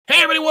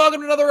and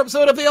welcome to another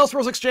episode of the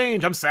Elseworlds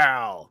Exchange. I'm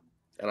Sal.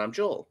 And I'm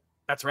Joel.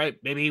 That's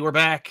right, baby. We're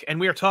back, and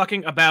we are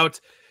talking about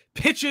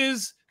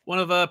pitches. One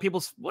of a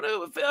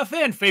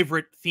fan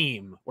favorite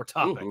theme or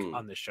topic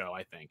on this show,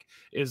 I think,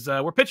 is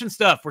we're pitching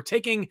stuff. We're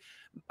taking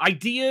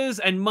ideas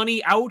and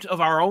money out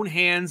of our own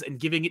hands and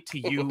giving it to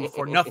you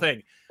for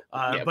nothing.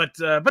 But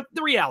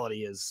the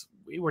reality is,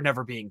 we were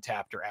never being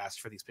tapped or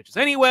asked for these pitches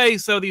anyway.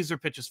 So these are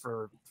pitches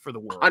for the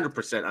world.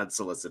 100%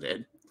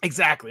 unsolicited.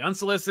 Exactly,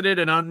 unsolicited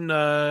and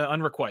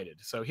unrequited.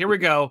 So here we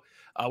go.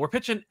 We're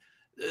pitching.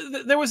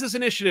 There was this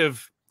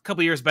initiative a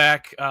couple years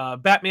back,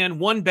 Batman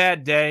One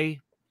Bad Day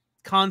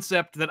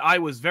concept that I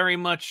was very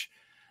much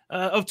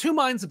of two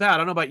minds about. I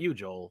don't know about you,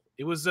 Joel.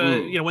 It was,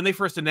 when they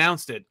first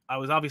announced it, I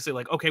was obviously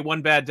like, okay,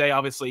 One Bad Day.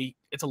 Obviously,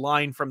 it's a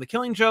line from The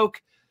Killing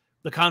Joke.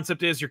 The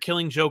concept is you're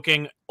killing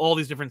joking all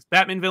these different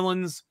Batman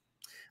villains.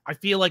 I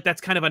feel like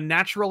that's kind of a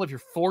natural if you're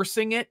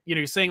forcing it. You know,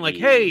 you're saying like,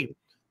 hey,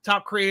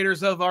 top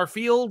creators of our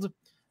field,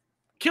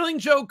 Killing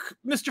Joke,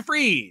 Mr.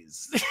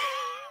 Freeze.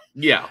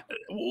 Yeah.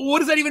 What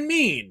does that even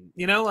mean?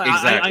 You know,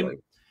 exactly.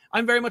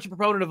 I'm very much a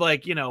proponent of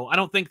like, you know, I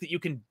don't think that you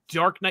can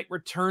Dark Knight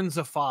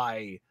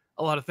Returns-ify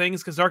a lot of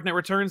things because Dark Knight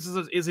Returns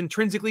is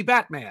intrinsically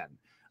Batman.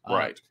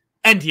 Right.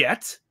 And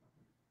yet,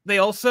 they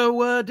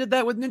also did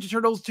that with Ninja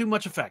Turtles to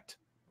much effect.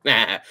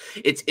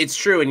 It's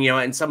true. And, you know,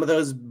 and some of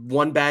those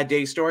One Bad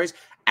Day stories,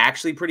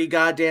 actually pretty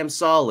goddamn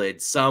solid.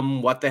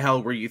 Some what the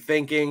hell were you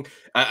thinking?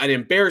 An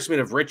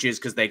embarrassment of riches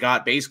because they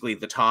got basically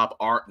the top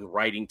art and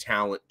writing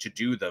talent to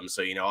do them.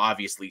 So, you know,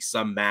 obviously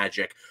some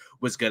magic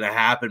was going to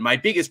happen. My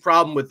biggest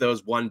problem with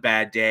those One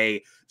Bad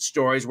Day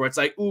stories where it's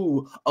like,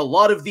 ooh, a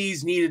lot of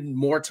these needed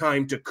more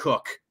time to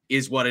cook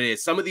is what it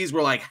is. Some of these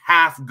were like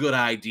half good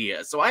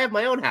ideas. So I have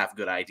my own half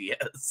good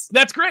ideas.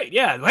 That's great.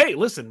 Yeah. Hey,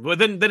 listen, well,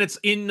 then it's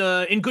in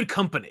good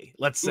company,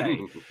 let's say.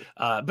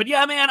 But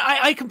yeah, man,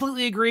 I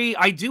completely agree.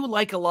 I do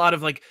like a lot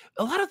of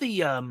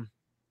the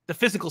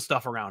physical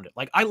stuff around it.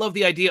 Like I love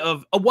the idea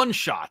of a one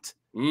shot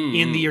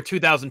in the year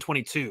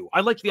 2022.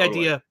 I like the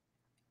idea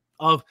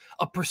of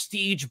a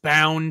prestige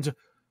bound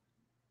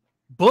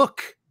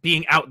book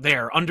being out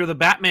there under the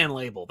Batman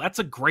label. That's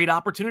a great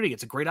opportunity.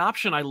 It's a great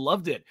option. I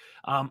loved it.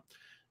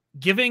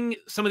 Giving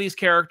some of these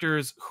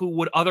characters who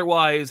would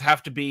otherwise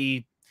have to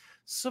be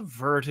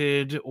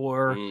subverted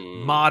or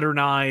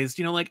modernized,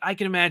 you know, like I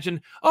can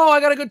imagine, oh, I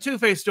got a good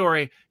Two-Face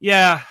story.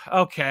 Yeah,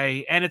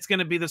 okay. And it's going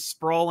to be the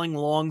sprawling,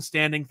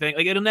 long-standing thing.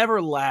 Like it'll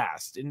never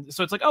last. And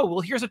so it's like, oh, well,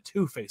 here's a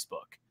Two-Face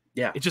book.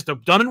 Yeah. It's just a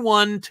done in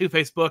one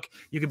Two-Face book.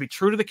 You can be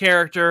true to the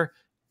character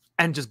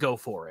and just go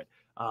for it.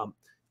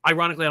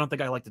 Ironically, I don't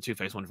think I like the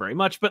Two-Face one very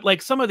much, but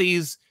like some of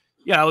these,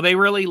 you know, they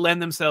really lend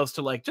themselves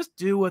to like just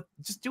do a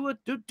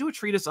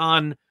treatise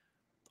on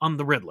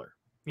the Riddler,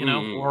 you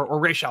know, or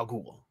Ra's al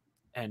Ghul,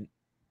 and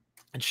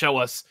show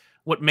us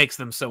what makes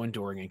them so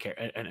enduring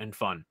and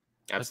fun.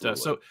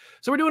 Absolutely.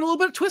 So we're doing a little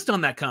bit of twist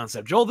on that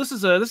concept, Joel. This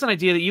is an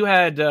idea that you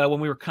had when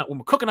we're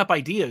cooking up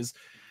ideas,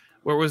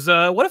 where it was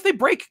what if they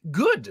break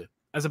good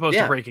as opposed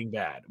to breaking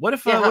bad? What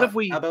if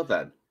we? How about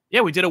that?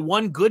 Yeah, we did a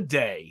One Good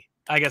Day,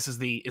 I guess is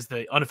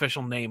the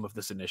unofficial name of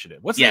this initiative.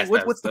 What's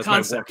the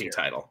concept my working here?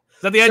 title?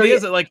 Is that the idea?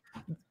 Is it like,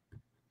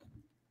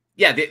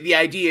 yeah, the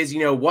idea is,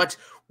 you know,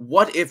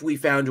 what if we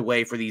found a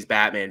way for these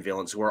Batman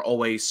villains who are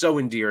always so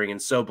endearing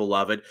and so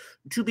beloved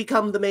to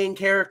become the main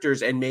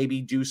characters and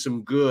maybe do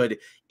some good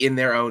in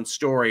their own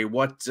story?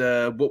 What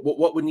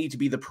would need to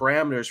be the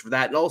parameters for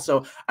that? And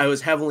also, I was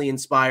heavily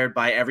inspired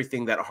by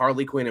everything that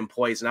Harley Quinn and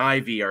Poison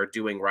Ivy are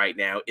doing right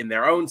now in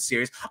their own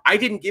series. I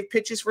didn't give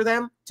pitches for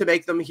them to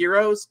make them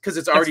heroes because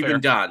it's already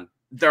been done.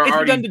 They're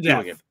already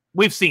doing it.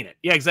 We've seen it.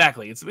 Yeah,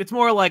 exactly. It's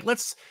more like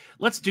let's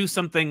do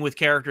something with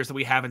characters that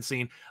we haven't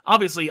seen.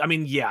 Obviously, I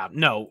mean, yeah,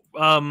 no.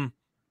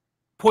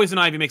 Poison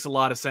Ivy makes a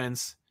lot of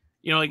sense.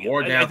 You know, like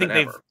I think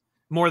they've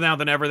more now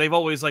than ever. They've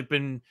always like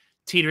been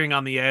teetering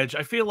on the edge.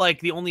 I feel like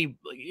the only,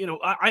 you know,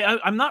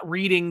 I'm not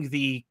reading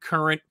the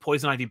current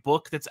Poison Ivy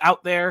book that's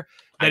out there.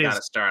 I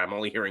gotta start. I'm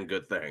only hearing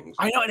good things.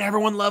 I know, and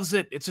everyone loves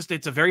it.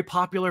 It's a very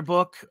popular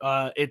book.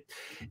 It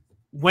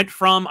went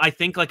from, I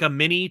think, like a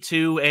mini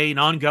to an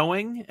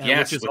ongoing,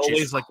 yes, which is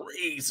always like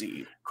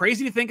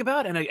crazy to think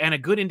about, and a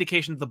good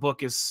indication that the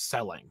book is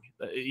selling.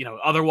 You know,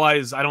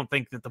 otherwise, I don't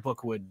think that the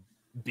book would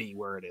be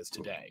where it is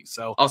today.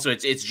 So also,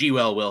 it's G.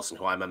 Well Wilson,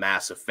 who I'm a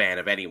massive fan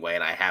of anyway,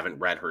 and I haven't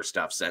read her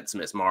stuff since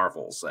Miss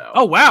Marvel. So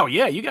oh wow,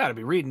 yeah, you got to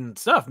be reading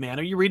stuff, man.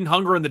 Are you reading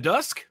Hunger in the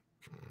Dusk?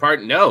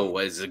 Pardon? No,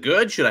 is it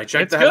good? Should I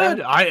check that out? It's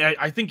good. out?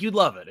 I think you'd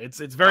love it. It's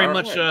very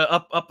much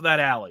up that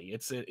alley.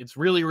 It's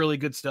really, really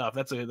good stuff.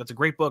 That's a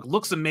great book.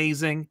 Looks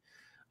amazing.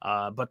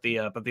 But the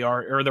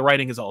art or the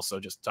writing is also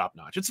just top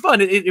notch. It's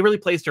fun. It really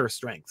plays to her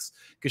strengths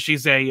because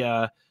she's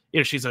a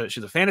she's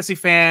a fantasy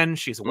fan.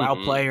 She's a WoW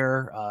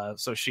player.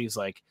 So she's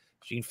like,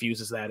 she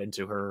infuses that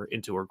into her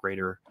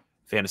greater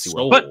fantasy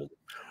world. But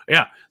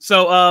yeah.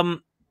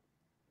 So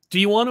do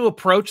you want to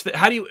approach that?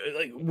 How do you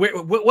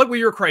what were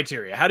your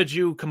criteria? How did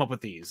you come up with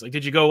these? Like,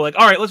 did you go like,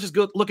 all right, let's just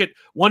go look at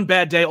One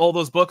Bad Day, all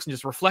those books, and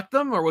just reflect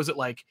them, or was it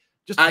like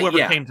just whoever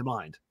came to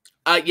mind?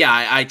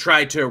 Yeah, I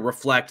tried to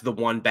reflect the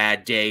one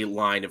bad day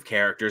line of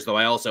characters, though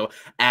I also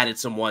added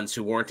some ones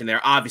who weren't in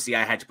there. Obviously,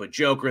 I had to put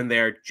Joker in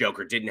there.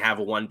 Joker didn't have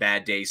a one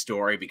bad day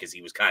story because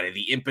he was kind of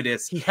the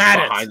impetus He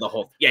had behind it. the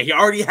whole. Yeah, he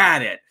already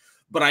had it.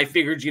 But I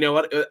figured, you know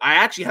what? I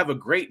actually have a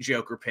great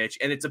Joker pitch,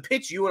 and it's a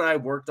pitch you and I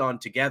worked on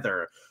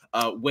together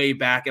way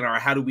back in our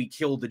How Do We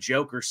Kill the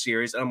Joker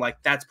series. And I'm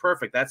like, that's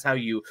perfect. That's how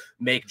you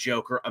make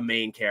Joker a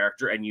main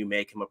character and you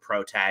make him a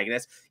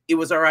protagonist. It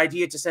was our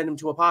idea to send him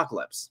to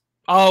Apocalypse.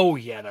 Oh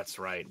yeah, that's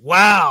right.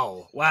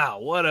 Wow, wow,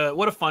 what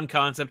a fun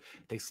concept.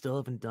 They still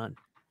haven't done.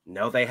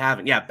 No, they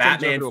haven't. Yeah, Send Joker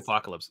Batman. to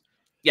Apocalypse.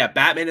 Yeah,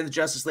 Batman and the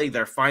Justice League,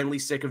 they're finally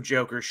sick of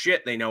Joker's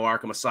shit. They know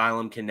Arkham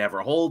Asylum can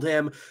never hold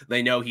him.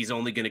 They know he's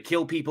only going to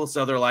kill people.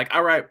 So they're like,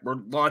 all right, we're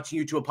launching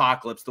you to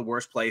Apocalypse, the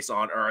worst place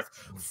on Earth.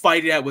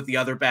 Fight it out with the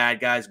other bad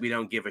guys. We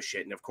don't give a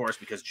shit. And of course,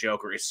 because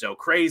Joker is so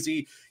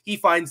crazy, he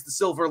finds the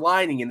silver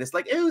lining in this,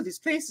 like, oh, this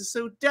place is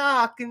so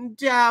dark and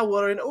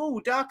dour. And oh,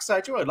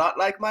 Darkseid, you're a lot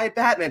like my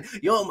Batman.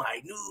 You're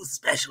my new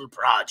special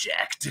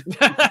project.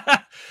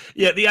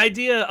 Yeah, the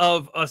idea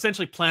of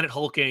essentially planet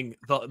hulking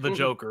the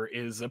Joker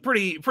is a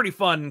pretty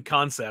fun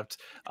concept.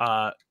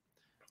 I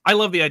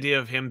love the idea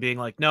of him being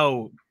like,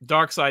 no,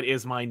 Darkseid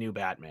is my new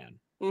Batman.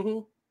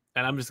 And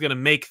I'm just going to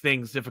make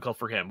things difficult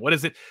for him. What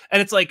is it?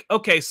 And it's like,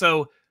 okay,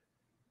 so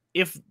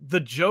if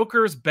the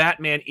Joker's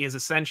Batman is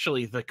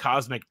essentially the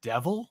cosmic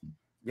devil,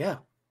 yeah,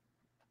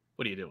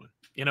 what are you doing?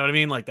 You know what I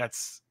mean? Like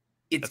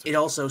it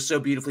also so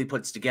beautifully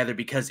puts together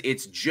because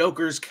it's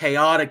Joker's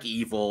chaotic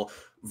evil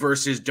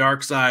versus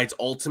Darkseid's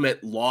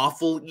ultimate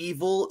lawful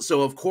evil.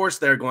 So of course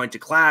they're going to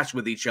clash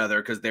with each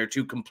other because they're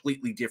two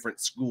completely different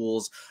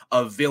schools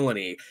of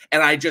villainy.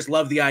 And I just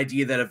love the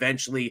idea that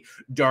eventually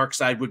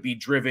Darkseid would be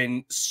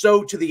driven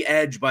so to the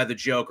edge by the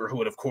Joker, who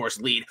would of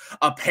course lead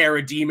a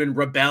parademon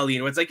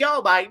rebellion. It's like,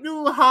 oh, my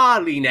new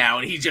Harley now.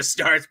 And he just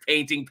starts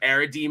painting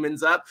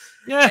parademons up.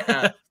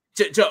 Yeah.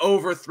 To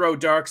overthrow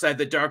Darkseid,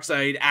 the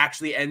Darkseid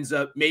actually ends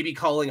up maybe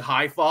calling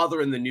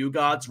Highfather and the New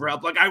Gods for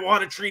help. Like, I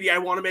want a treaty. I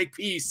want to make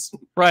peace.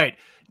 Right.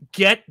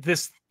 Get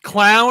this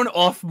clown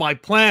off my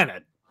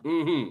planet.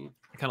 I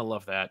kind of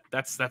love that.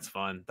 That's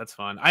fun. That's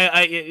fun.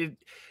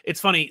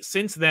 It's funny.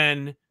 Since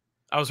then,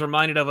 I was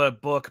reminded of a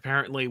book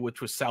apparently,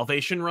 which was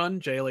Salvation Run,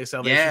 JLA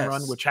Salvation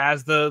Run, which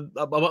has a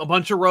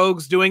bunch of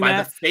rogues doing by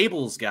that. The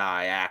Fables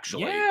guy,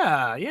 actually.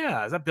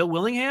 Yeah. Is that Bill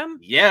Willingham?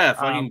 Yeah,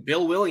 fucking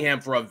Bill Willingham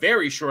for a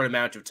very short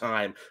amount of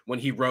time when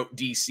he wrote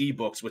DC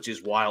books, which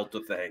is wild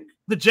to think.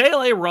 The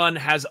JLA run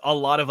has a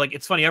lot of, like,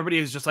 it's funny, everybody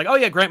is just like, oh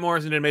yeah, Grant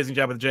Morrison did an amazing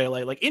job with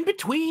JLA. Like, in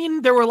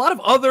between, there were a lot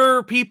of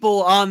other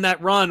people on that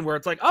run where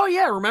it's like, oh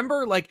yeah,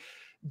 remember, like,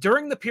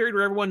 during the period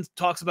where everyone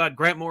talks about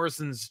Grant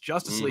Morrison's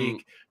Justice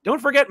League, don't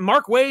forget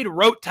Mark Waid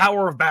wrote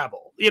Tower of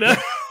Babel. You know,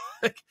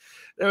 like,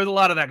 there was a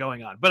lot of that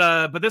going on.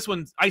 But this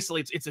one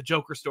isolates. It's a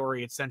Joker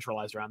story. It's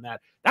centralized around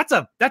that. That's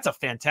a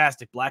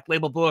fantastic Black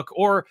Label book.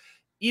 Or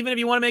even if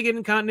you want to make it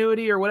in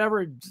continuity or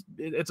whatever,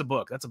 it's a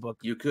book. That's a book.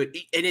 You could,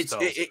 and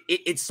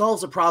it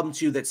solves a problem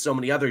too that so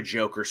many other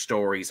Joker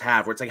stories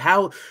have, where it's like,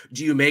 how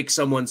do you make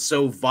someone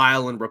so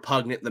vile and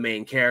repugnant, the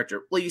main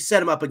character? Well, you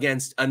set him up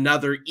against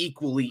another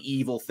equally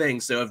evil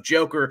thing. So if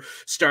Joker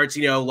starts,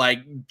 you know, like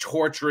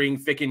torturing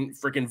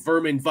freaking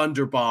Vermin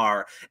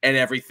Wunderbar and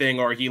everything,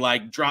 or he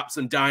like drops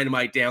some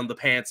dynamite down the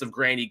pants of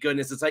Granny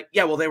Goodness, it's like,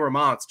 yeah, well, they were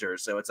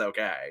monsters, so it's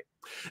okay.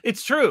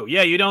 It's true.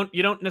 Yeah, you don't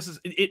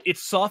necessarily. It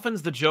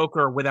softens the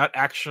Joker without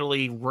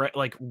actually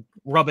like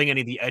rubbing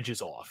any of the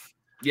edges off.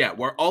 Yeah,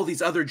 where all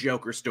these other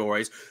Joker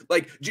stories,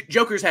 like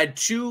Joker's had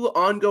 2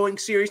 ongoing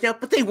series now,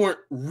 but they weren't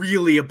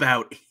really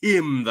about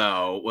him,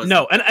 though.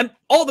 No, and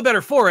all the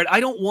better for it. I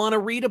don't want to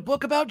read a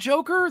book about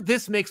Joker.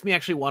 This makes me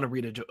actually want to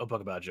read a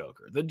book about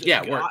Joker.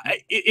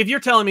 If you're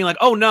telling me like,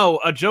 oh no,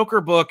 a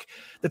Joker book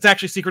that's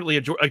actually secretly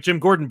a Jim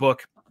Gordon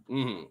book,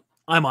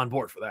 I'm on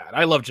board for that.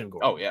 I love Jim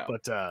Gordon. Oh yeah,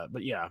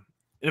 but yeah.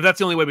 And if that's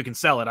the only way we can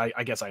sell it,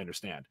 I guess I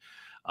understand.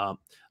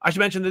 I should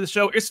mention that this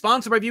show is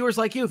sponsored by viewers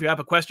like you. If you have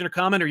a question or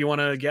comment, or you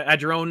want to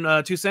add your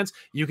own 2 cents,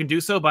 you can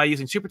do so by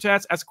using Super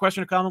Chats. Ask a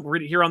question or comment. We'll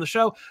read it here on the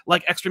show,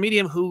 like Extra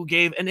Medium, who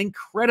gave an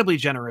incredibly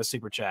generous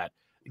Super Chat.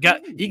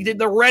 He did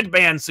the red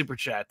band Super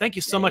Chat. Thank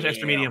you so much,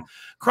 Extra Medium.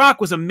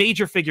 Croc was a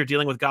major figure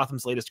dealing with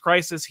Gotham's latest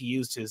crisis. He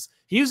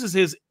uses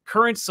his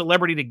current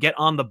celebrity to get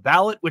on the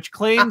ballot, which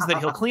claims that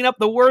he'll clean up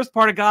the worst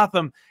part of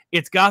Gotham.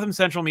 It's Gotham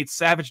Central meets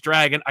Savage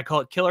Dragon. I call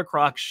it Killer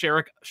Croc,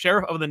 Sheriff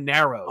of the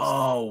Narrows.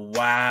 Oh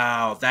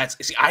wow,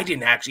 I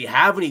didn't actually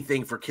have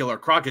anything for Killer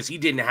Croc because he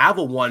didn't have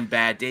a one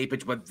bad day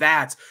pitch, but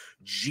that's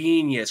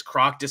genius.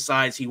 Croc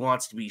decides he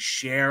wants to be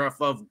sheriff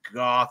of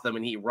Gotham,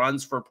 and he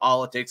runs for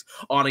politics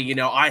on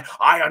a,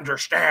 I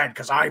understand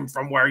because I'm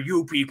from where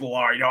you people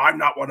are. I'm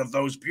not one of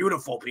those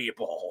beautiful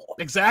people.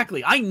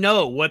 Exactly. I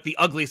know what the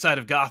ugly side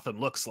of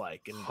Gotham looks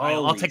like, and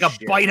I'll take a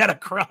bite out of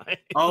crime.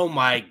 Oh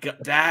my god,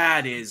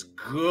 that is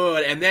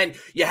good. And then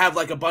you have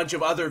like a bunch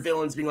of other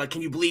villains being like,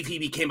 can you believe he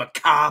became a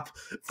cop?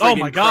 Oh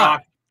my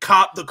god.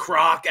 Cop the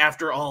Croc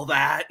after all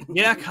that.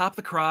 Yeah, Cop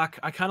the Croc.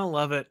 I kind of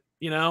love it,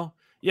 You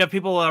have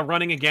people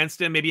running against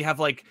him. Maybe you have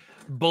like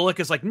Bullock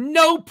is like,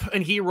 nope,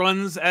 and he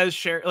runs as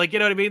sheriff. Like, you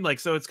know what I mean? Like,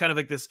 so it's kind of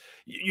like this.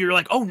 You're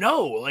like, oh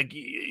no, like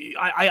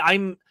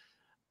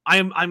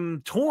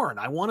I'm torn.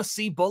 I want to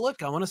see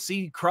Bullock. I want to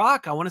see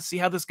Croc. I want to see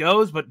how this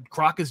goes. But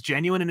Croc is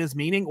genuine in his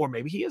meaning, or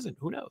maybe he isn't.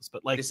 Who knows?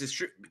 But like, this is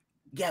true.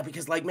 Yeah,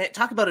 because like, man,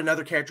 talk about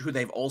another character who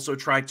they've also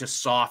tried to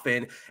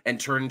soften and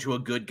turn into a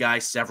good guy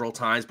several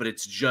times, but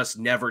it's just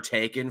never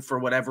taken for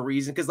whatever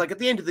reason. Because like at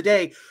the end of the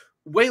day,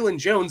 Waylon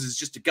Jones is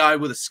just a guy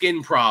with a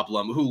skin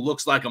problem who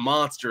looks like a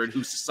monster and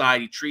who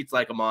society treats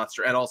like a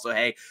monster. And also,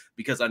 hey,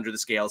 because under the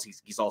scales,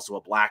 he's also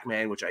a black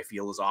man, which I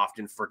feel is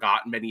often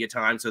forgotten many a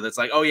time. So that's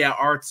like, oh yeah,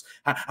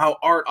 how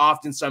art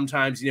often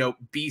sometimes, you know,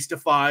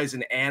 beastifies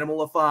and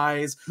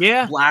animalifies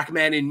black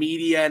men in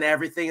media and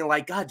everything. And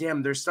like,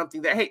 goddamn, there's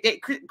something that, hey,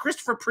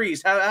 Christopher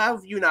Priest, how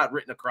have you not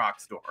written a Croc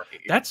story?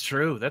 That's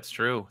true. That's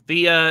true.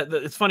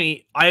 It's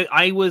funny.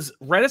 I was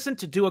reticent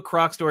to do a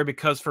Croc story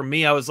because for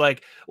me, I was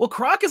like, well,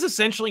 Croc is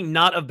essentially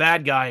not a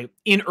bad guy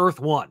in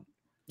Earth 1.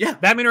 Yeah.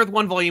 Batman Earth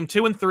 1, Volume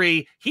 2 and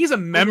 3, he's a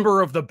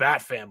member of the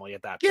Bat family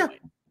at that point.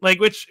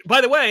 Like, which,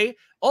 by the way,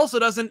 also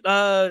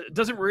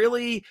doesn't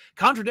really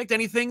contradict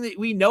anything that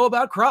we know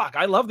about Croc.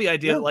 I love the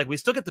idea that, like, we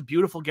still get the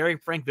beautiful Gary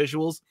Frank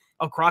visuals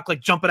of Croc, like,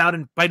 jumping out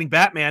and biting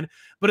Batman,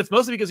 but it's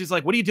mostly because he's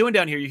like, what are you doing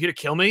down here? You here to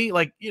kill me?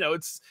 Like, you know,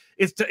 it's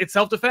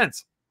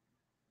self-defense.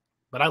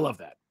 But I love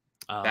that.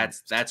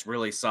 That's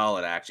really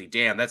solid, actually.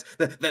 Damn,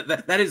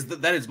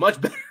 that is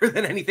much better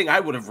than anything I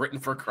would have written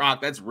for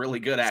Croc. That's really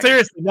good, actually.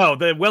 Seriously, no,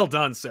 well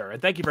done, sir.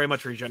 And thank you very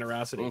much for your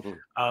generosity.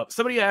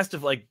 Somebody asked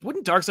if, like,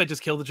 wouldn't Darkseid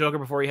just kill the Joker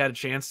before he had a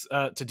chance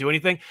to do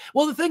anything?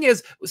 Well, the thing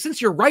is, since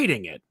you're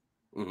writing it,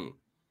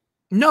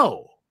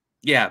 no.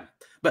 Yeah.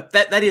 But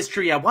that is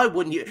true. Yeah, why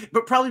wouldn't you?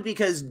 But probably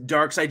because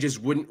Darkseid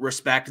just wouldn't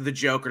respect the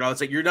Joker. And all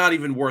it's like, you're not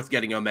even worth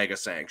getting Omega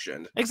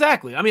sanctioned.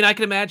 Exactly. I mean, I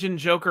can imagine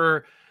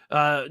Joker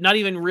not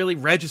even really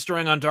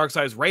registering on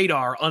Darkseid's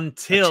radar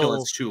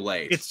until it's too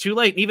late. It's too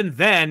late. And even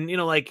then, you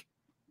know, like,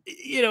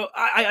 you know,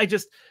 I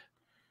just,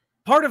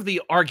 part of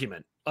the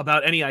argument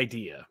about any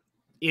idea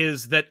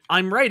is that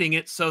I'm writing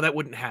it so that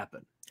wouldn't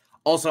happen.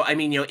 Also, I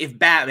mean, you know, if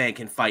Batman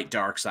can fight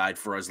Darkseid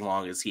for as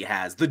long as he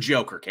has, the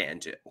Joker can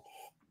too.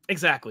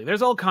 Exactly.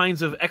 There's all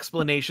kinds of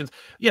explanations.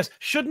 Yes,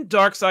 shouldn't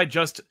Darkseid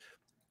just,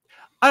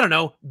 I don't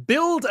know,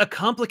 build a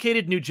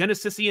complicated new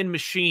Genesisian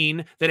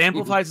machine that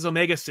amplifies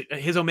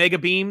his Omega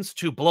beams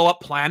to blow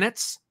up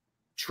planets?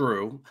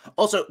 True.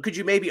 Also, could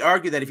you maybe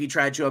argue that if he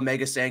tried to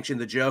Omega sanction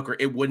the Joker,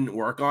 it wouldn't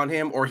work on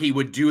him, or he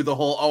would do the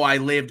whole, oh, I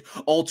lived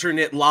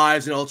alternate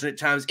lives and alternate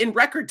times in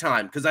record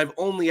time because I've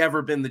only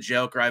ever been the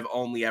Joker. I've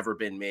only ever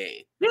been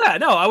me. Yeah,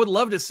 no, I would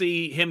love to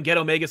see him get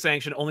Omega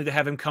sanction only to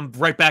have him come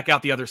right back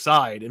out the other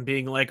side and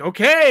being like,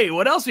 okay,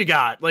 what else you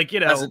got? Like, you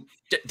know.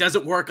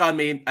 Doesn't work on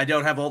me. I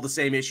don't have all the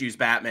same issues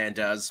Batman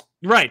does.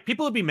 Right.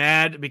 People would be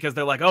mad because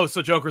they're like, oh,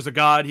 so Joker's a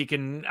god. He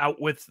can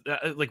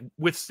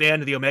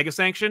withstand the Omega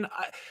sanction.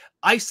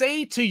 I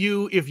say to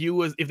you,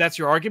 if that's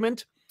your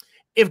argument,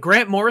 if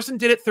Grant Morrison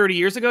did it 30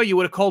 years ago, you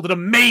would have called it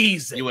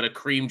amazing. You would have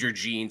creamed your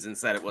jeans and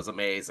said it was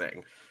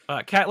amazing.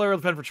 Cat Lawyer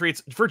with the Pen for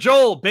Treats. For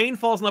Joel, Bane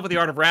falls in love with the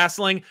art of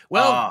wrestling.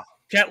 Well,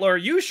 Cat Lawyer,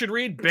 you should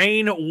read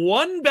Bane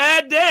One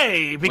Bad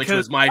Day, because which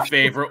was my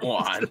favorite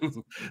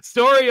one.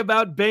 Story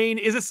about Bane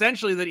is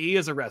essentially that he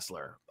is a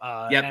wrestler.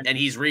 And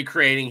he's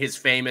recreating his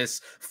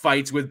famous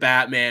fights with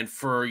Batman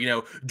for, you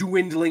know,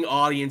 dwindling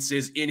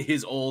audiences in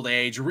his old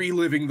age,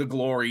 reliving the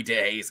glory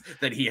days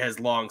that he has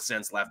long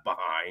since left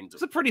behind.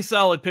 It's a pretty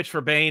solid pitch for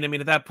Bane. I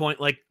mean, at that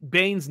point, like,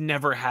 Bane's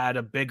never had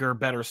a bigger,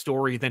 better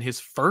story than his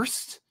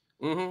first.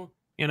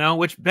 You know,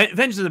 which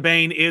Vengeance of the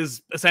Bane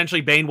is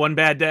essentially Bane One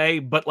Bad Day,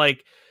 but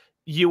like,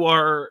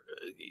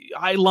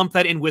 I lump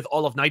that in with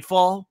all of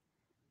Nightfall.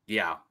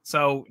 Yeah.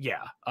 So,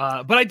 yeah.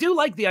 But I do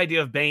like the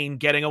idea of Bane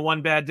getting a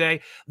One Bad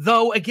Day.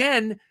 Though,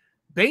 again,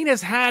 Bane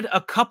has had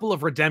a couple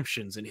of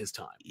redemptions in his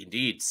time.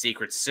 Indeed.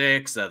 Secret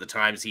Six, the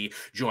times he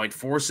joined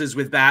forces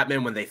with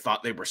Batman when they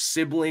thought they were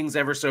siblings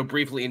ever so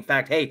briefly. In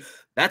fact, hey,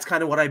 that's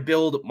kind of what I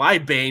build my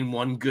Bane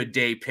One Good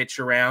Day pitch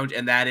around,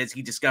 and that is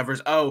he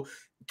discovers, oh,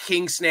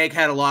 King Snake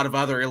had a lot of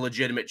other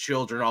illegitimate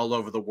children all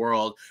over the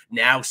world.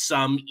 Now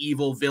some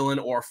evil villain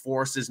or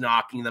force is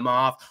knocking them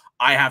off.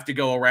 I have to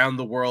go around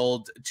the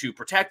world to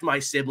protect my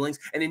siblings,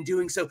 and in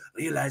doing so,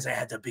 realize I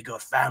had a bigger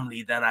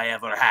family than I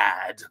ever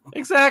had.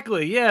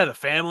 Exactly. Yeah, the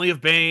family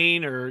of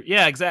Bane, or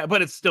yeah, exactly.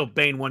 But it's still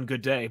Bane One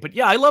Good Day. But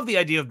yeah, I love the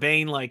idea of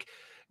Bane like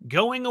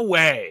going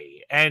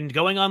away and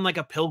going on like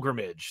a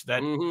pilgrimage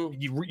that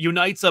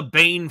unites a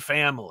Bane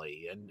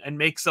family and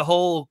makes a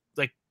whole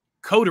like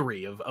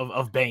coterie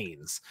of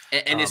Banes.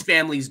 And his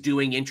family's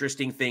doing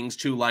interesting things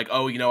too, like,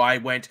 oh, you know, I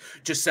went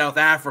to South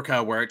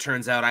Africa where it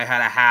turns out I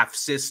had a half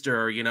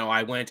sister. You know,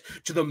 I went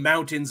to the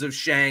mountains of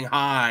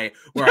Shanghai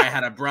where I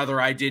had a brother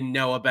I didn't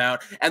know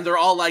about. And they're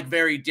all like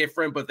very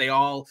different, but they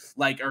all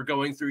like are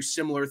going through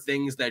similar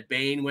things that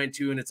Bane went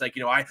to. And it's like,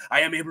 you know, I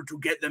am able to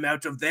get them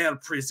out of their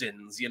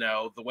prisons, you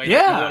know, the way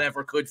that no one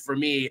ever could for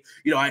me.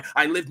 You know,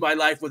 I lived my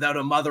life without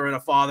a mother and a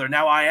father.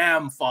 Now I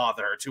am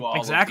father to all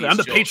of these I'm the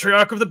children.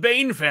 patriarch of the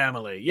Bane family.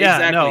 family.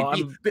 Yeah,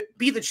 exactly. no,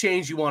 Be the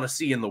change you want to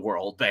see in the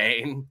world,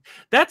 Bane.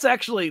 that's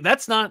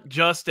not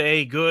just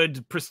a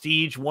good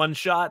prestige one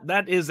shot.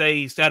 That is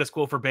a status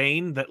quo for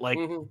Bane that like,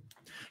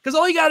 because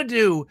all you got to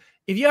do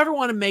if you ever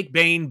want to make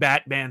Bane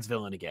Batman's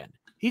villain again,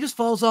 he just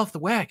falls off the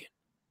wagon.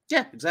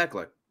 Yeah,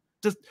 exactly.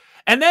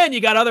 And then you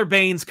got other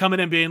Banes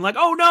coming in being like,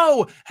 oh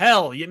no,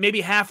 hell,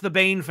 maybe half the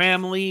Bane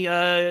family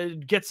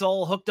gets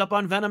all hooked up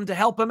on Venom to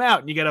help him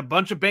out. And you get a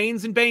bunch of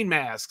Banes in Bane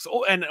masks.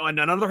 Oh, and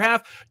another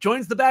half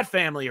joins the Bat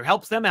family or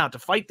helps them out to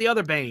fight the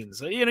other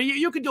Banes. You know,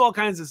 you could do all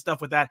kinds of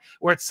stuff with that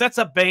where it sets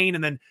up Bane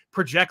and then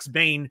projects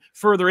Bane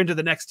further into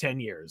the next 10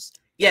 years.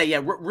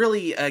 Yeah,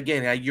 really,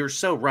 again, you're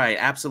so right.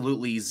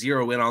 Absolutely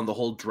zero in on the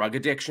whole drug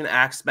addiction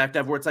aspect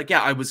of where it's like,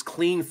 yeah, I was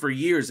clean for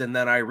years and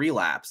then I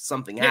relapsed.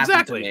 Something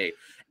happened to me.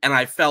 And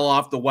I fell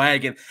off the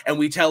wagon, and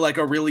we tell like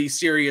a really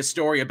serious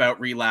story about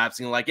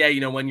relapsing. Like, yeah,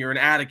 you know, when you're an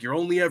addict, you're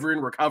only ever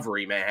in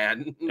recovery,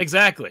 man.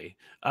 Exactly.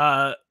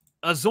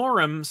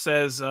 Azorman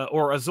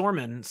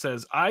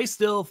says, I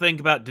still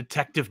think about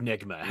Detective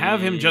Nigma.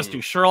 Have him just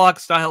do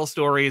Sherlock-style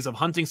stories of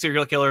hunting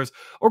serial killers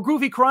or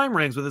groovy crime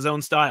rings with his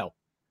own style.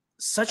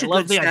 Such a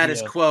good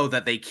status quo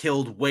that they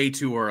killed way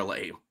too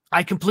early.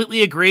 I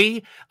completely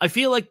agree. I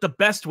feel like the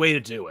best way to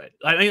do it,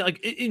 I mean, like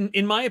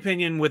in my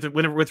opinion, with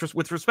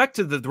respect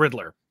to the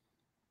Riddler,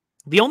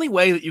 the only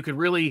way that you could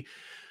really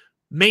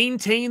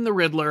maintain the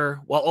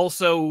Riddler while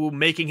also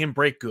making him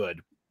break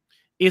good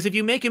is if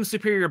you make him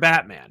superior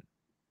Batman.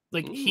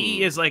 Like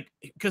he is like,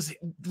 because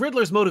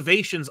Riddler's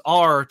motivations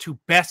are to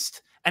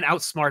best and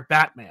outsmart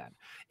Batman.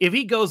 If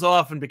he goes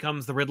off and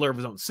becomes the Riddler of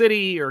his own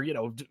city, or you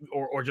know,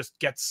 or just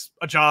gets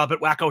a job at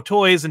Wacko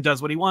Toys and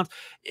does what he wants,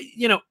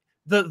 you know,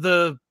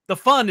 the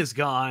fun is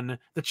gone,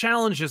 the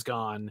challenge is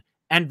gone,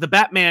 and the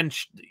Batman,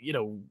 you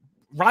know,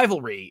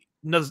 rivalry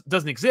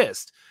doesn't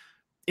exist.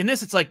 In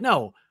this, it's like,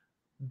 no,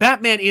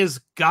 Batman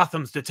is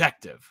Gotham's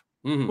detective.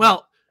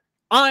 Well,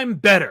 I'm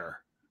better.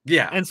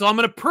 Yeah. And so I'm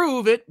going to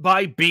prove it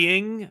by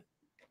being,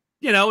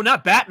 you know,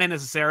 not Batman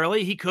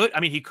necessarily. He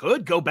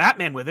could go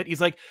Batman with it.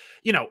 He's like,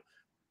 you know,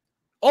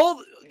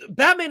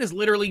 Batman is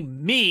literally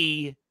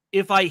me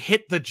if I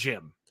hit the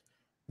gym.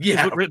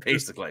 Yeah,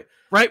 basically.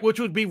 Right? Which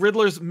would be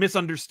Riddler's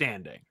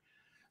misunderstanding.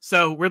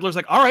 So Riddler's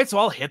like, all right, so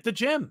I'll hit the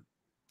gym,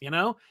 you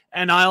know,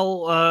 and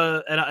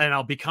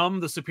I'll become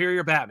the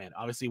superior Batman.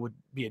 Obviously, it would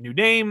be a new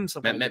name.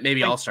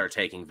 Maybe I'll start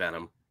taking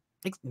Venom.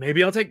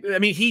 Maybe I'll take. I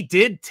mean, he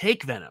did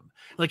take Venom.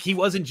 Like he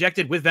was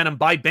injected with Venom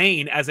by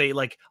Bane as a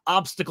like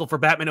obstacle for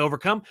Batman to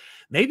overcome.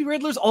 Maybe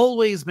Riddler's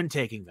always been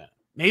taking Venom.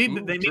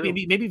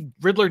 Maybe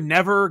Riddler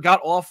never got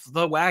off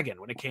the wagon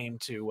when it came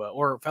to,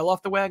 or fell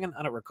off the wagon.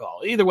 I don't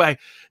recall. Either way,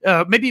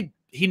 maybe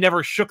he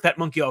never shook that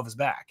monkey off his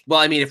back. Well,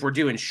 I mean, if we're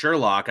doing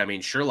Sherlock, I mean,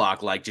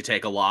 Sherlock liked to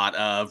take a lot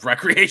of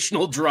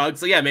recreational drugs.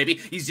 So yeah, maybe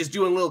he's just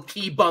doing little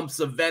key bumps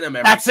of Venom.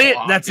 That's it.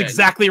 That's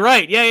exactly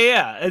right.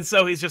 Yeah. And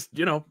so he's just,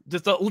 you know,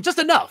 just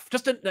enough.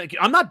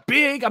 I'm not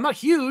big. I'm not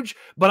huge,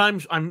 but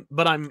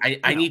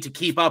I need to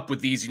keep up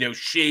with these, you know,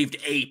 shaved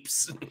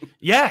apes.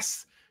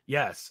 Yes.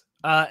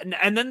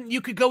 And then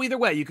you could go either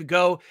way. You could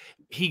go,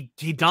 he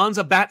dons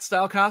a bat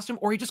style costume,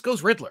 or he just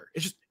goes Riddler.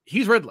 It's just,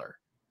 he's Riddler.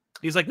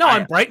 He's like, no,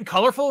 I'm bright and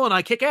colorful and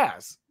I kick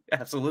ass.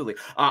 Absolutely.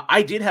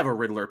 I did have a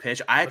Riddler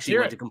pitch. I actually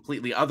went a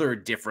completely other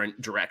different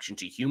direction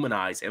to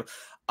humanize him.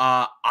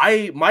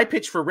 My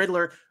pitch for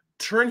Riddler,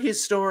 turn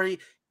his story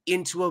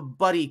into a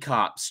buddy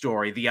cop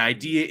story. The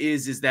idea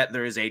is that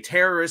there is a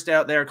terrorist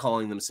out there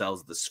calling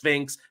themselves the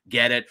Sphinx.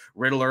 Get it?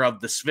 Riddler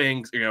of the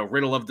Sphinx, you know,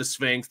 riddle of the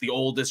Sphinx, the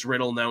oldest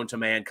riddle known to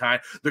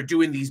mankind. They're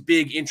doing these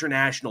big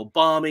international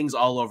bombings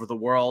all over the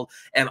world.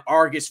 And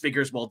Argus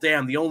figures, well,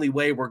 damn, the only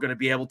way we're going to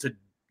be able to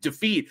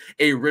defeat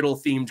a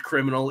riddle-themed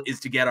criminal is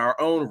to get our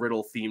own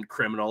riddle-themed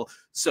criminal.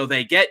 So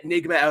they get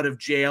Nigma out of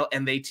jail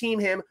and they team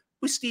him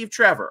with Steve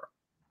Trevor.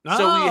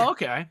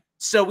 Okay.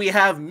 So we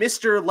have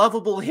Mr.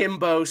 Lovable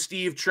Himbo,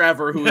 Steve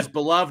Trevor, who is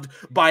beloved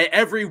by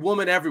every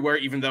woman everywhere,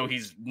 even though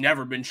he's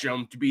never been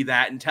shown to be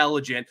that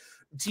intelligent,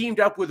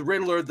 teamed up with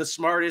Riddler, the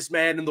smartest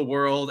man in the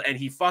world, and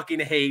he fucking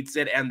hates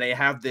it. And they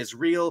have this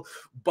real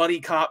buddy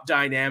cop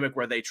dynamic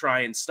where they try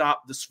and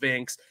stop the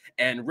Sphinx.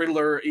 And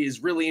Riddler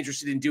is really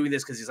interested in doing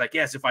this because he's like,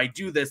 yes, if I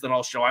do this, then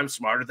I'll show I'm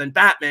smarter than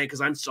Batman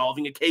because I'm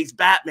solving a case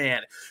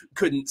Batman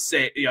couldn't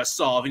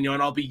solve, and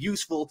I'll be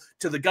useful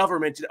to the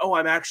government. And,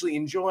 I'm actually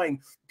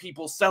enjoying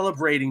people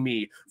celebrating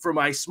me for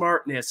my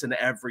smartness and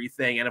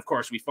everything. And of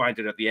course, we find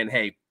it at the end.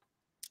 Hey,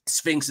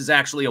 Sphinx is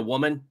actually a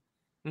woman.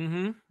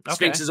 Okay.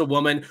 Sphinx is a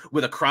woman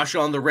with a crush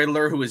on the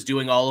Riddler who is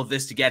doing all of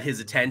this to get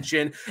his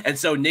attention. And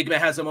so Nigma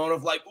has a moment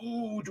of like,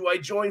 ooh, do I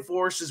join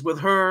forces with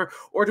her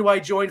or do I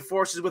join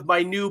forces with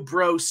my new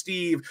bro,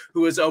 Steve,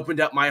 who has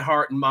opened up my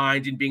heart and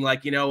mind and being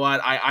like, you know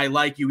what? I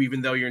like you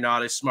even though you're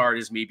not as smart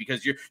as me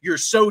because you're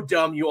so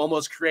dumb. You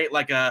almost create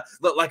like a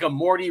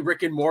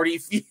Rick and Morty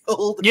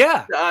field.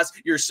 Yeah. To us.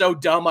 You're so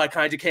dumb. I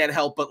kind of can't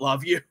help but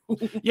love you.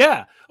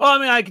 Yeah. Well, I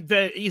mean, I could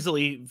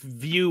easily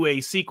view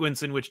a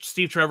sequence in which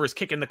Steve Trevor is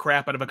kicking the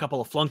crap out of a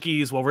couple of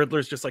flunkies while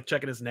Riddler's just like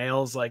checking his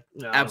nails. Like,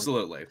 no,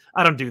 absolutely.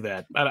 I don't do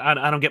that.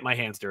 I don't get my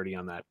hands dirty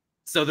on that.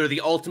 So they're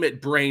the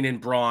ultimate brain and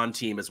brawn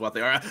team is what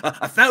they are.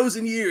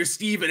 1,000 years,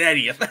 Steve and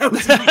Eddie.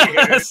 1,000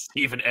 years.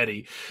 Steve and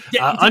Eddie.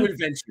 Get into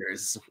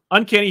adventures.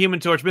 Uncanny Human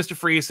Torch. Mr.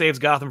 Freeze saves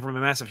Gotham from a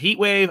massive heat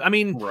wave. I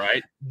mean,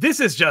 right. This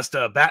is just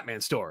a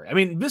Batman story. I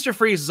mean, Mr.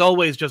 Freeze is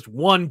always just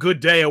one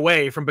good day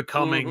away from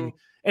becoming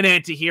an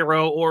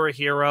anti-hero or a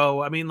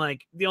hero. I mean,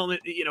 like, the only,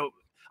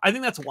 I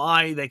think that's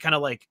why they kind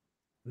of like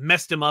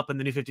messed him up in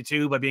the New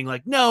 52 by being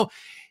like, no,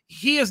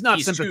 he is not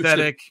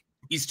sympathetic.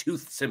 He's too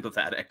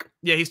sympathetic.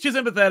 Yeah, he's too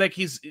sympathetic.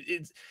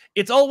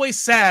 It's always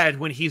sad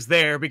when he's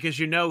there because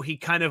he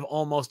kind of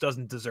almost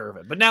doesn't deserve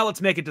it. But now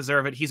let's make it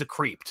deserve it. He's a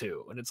creep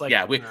too. And it's like,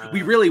 yeah,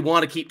 we really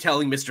want to keep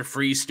telling Mr.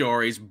 Freeze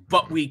stories,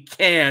 but we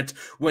can't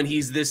when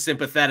he's this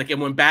sympathetic.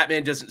 And when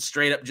Batman doesn't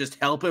straight up just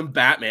help him,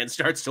 Batman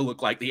starts to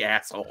look like the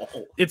asshole.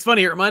 It's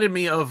funny. It reminded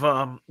me of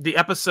the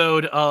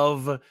episode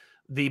of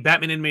the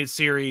Batman Animated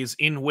Series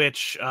in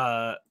which,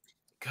 God,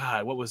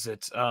 what was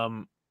it?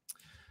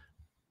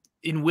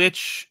 In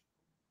which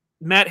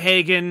Matt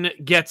Hagen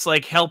gets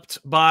like helped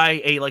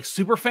by a like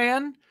super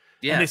fan,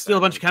 and they steal a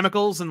bunch of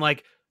chemicals, and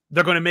like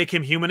they're going to make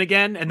him human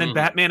again. And then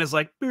Batman is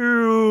like,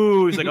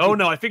 "Boo!" He's like, "Oh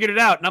no, I figured it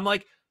out." And I'm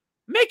like,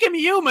 "Make him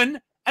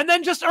human, and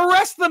then just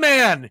arrest the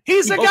man.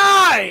 He's a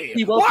guy.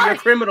 He won't be a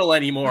criminal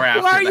anymore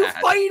after that. Why are you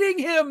fighting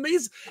him?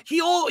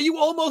 You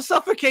almost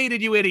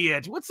suffocated, you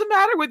idiot. What's the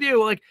matter with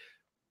you?" Like,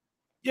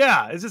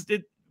 yeah, it's just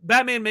it.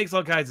 Batman makes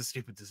all kinds of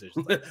stupid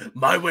decisions.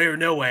 My way or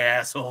no way,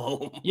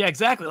 asshole. Yeah,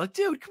 exactly. Like,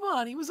 dude, come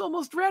on. He was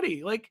almost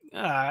ready. Like,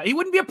 he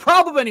wouldn't be a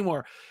problem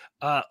anymore.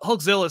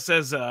 Hulkzilla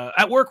says,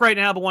 at work right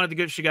now, but wanted to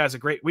wish you guys a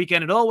great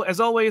weekend. And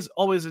as always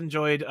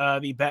enjoyed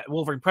the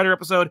Wolverine Predator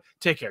episode.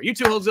 Take care. You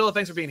too, Hulkzilla.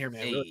 Thanks for being here,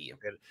 man. Hey. Really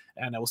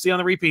and we'll see you on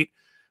the repeat.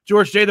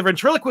 George J. The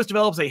ventriloquist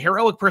develops a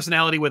heroic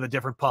personality with a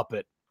different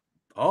puppet.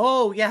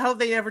 Oh, yeah. How have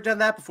they ever done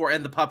that before?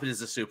 And the puppet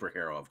is a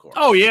superhero, of course.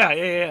 Oh,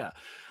 yeah.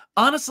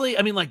 Honestly,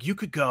 I mean, like, you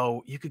could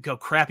go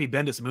crappy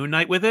Bendis Moon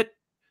Knight with it,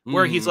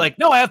 where he's like,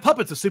 no, I have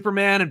puppets of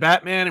Superman and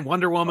Batman and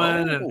Wonder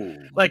Woman.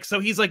 And like, so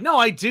he's like, no,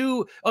 I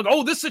do. Like,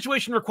 oh, this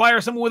situation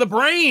requires someone with a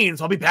brain,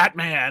 so I'll be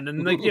Batman.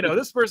 And like,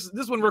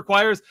 this one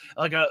requires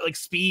like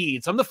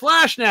speed. So I'm the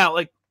Flash now.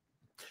 Like,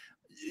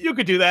 you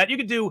could do that. You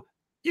could do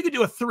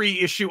a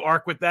 3-issue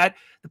arc with that.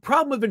 The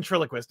problem with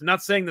Ventriloquist, I'm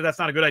not saying that that's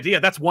not a good idea.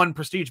 That's one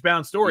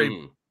prestige-bound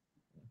story.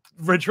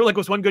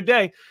 Ventriloquist One Good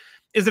Day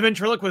is the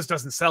Ventriloquist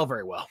doesn't sell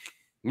very well.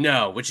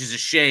 No, which is a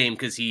shame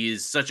because he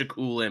is such a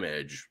cool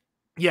image.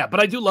 Yeah, but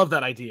I do love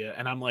that idea,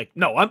 and I'm like,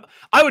 no,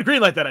 I would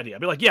greenlight that idea.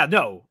 I'd be like, yeah,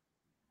 no,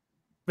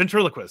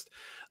 ventriloquist.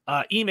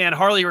 E-Man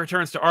Harley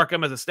returns to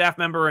Arkham as a staff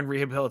member and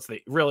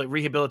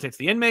rehabilitates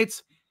the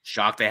inmates.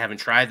 Shocked they haven't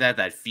tried that.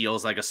 That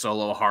feels like a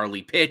solo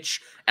Harley pitch.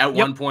 At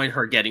one point,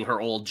 her getting her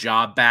old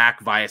job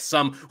back via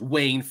some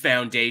Wayne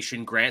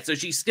Foundation grant. So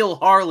she's still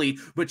Harley,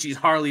 but she's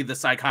Harley the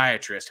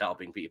psychiatrist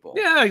helping people.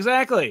 Yeah,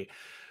 exactly.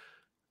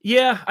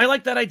 Yeah, I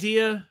like that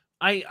idea.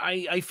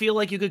 I feel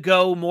like you could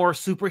go more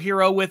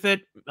superhero with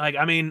it. Like,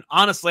 I mean,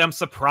 honestly, I'm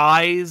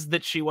surprised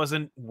that she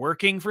wasn't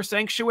working for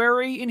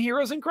Sanctuary in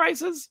Heroes in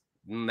Crisis.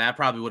 That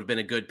probably would have been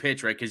a good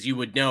pitch, right? Because you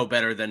would know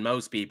better than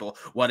most people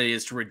what it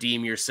is to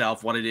redeem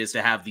yourself, what it is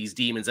to have these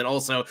demons. And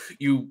also,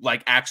 you,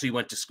 like, actually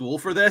went to school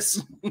for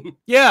this.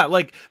 Yeah,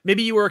 like,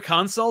 maybe you were a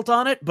consult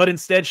on it, but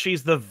instead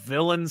she's the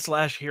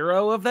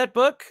villain/hero of that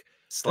book.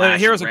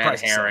 Heroes in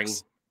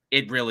Crisis.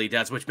 It really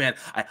does, which, man,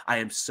 I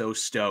am so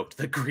stoked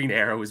that Green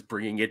Arrow is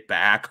bringing it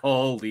back.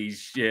 Holy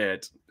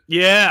shit.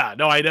 Yeah,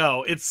 no, I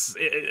know.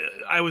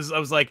 I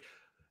was like,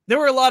 there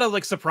were a lot of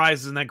like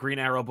surprises in that Green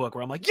Arrow book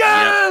where I'm like,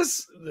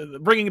 yes!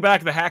 Yep. Bringing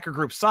back the hacker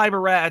group Cyber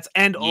Rats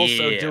and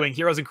also doing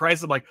Heroes in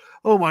Crisis. I'm like,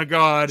 oh my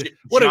God.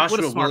 What a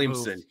smart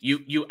Williamson,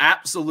 move. You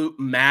absolute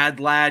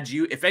mad lad.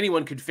 If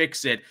anyone could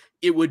fix it,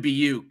 it would be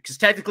you. Because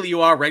technically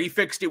you already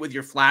fixed it with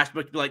your Flash,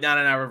 but you'd be like, no,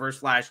 Reverse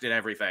Flash did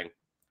everything.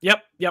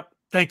 Yep.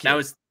 Thank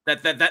you.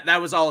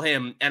 That was all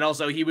him, and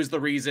also he was the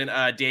reason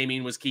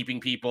Damien was keeping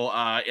people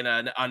in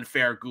an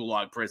unfair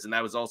gulag prison.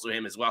 That was also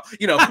him as well.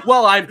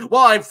 While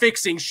I'm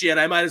fixing shit,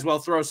 I might as well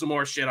throw some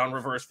more shit on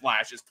Reverse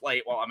Flash's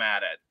plate while I'm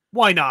at it.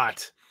 Why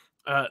not?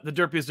 The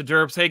Derpiest of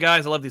Derps. Hey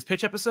guys, I love these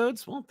pitch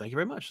episodes. Well, thank you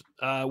very much.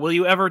 Will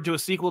you ever do a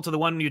sequel to the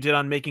one you did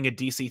on making a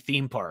DC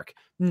theme park?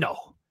 No.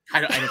 I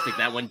don't think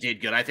that one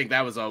did good. I think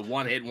that was a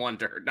one-hit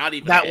wonder. Not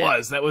even that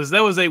was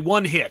a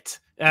one hit,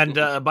 and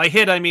by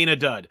hit I mean a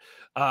dud.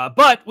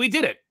 But we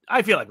did it.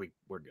 I feel like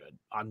we're good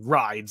on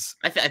rides.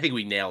 I think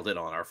we nailed it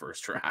on our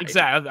first try.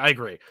 Exactly. I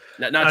agree.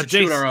 Not to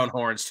toot our own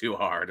horns too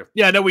hard.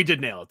 Yeah, no, we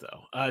did nail it,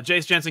 though.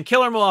 Jace Jensen,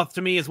 Killer Moth,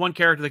 to me, is one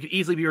character that could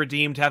easily be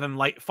redeemed, have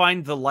him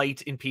find the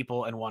light in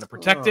people and want to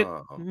protect it.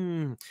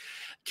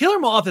 Killer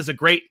Moth is a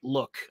great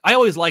look. I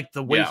always liked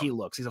the way he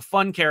looks. He's a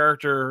fun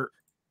character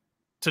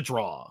to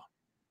draw.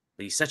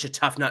 But he's such a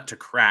tough nut to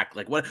crack.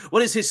 Like,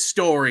 what is his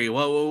story?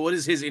 What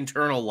is his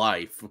internal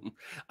life?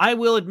 I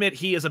will admit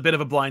he is a bit of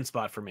a blind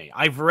spot for me.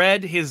 I've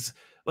read his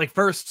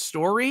first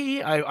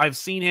story. I've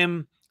seen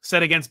him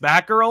set against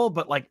Batgirl,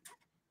 but like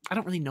I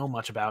don't really know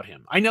much about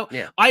him. I know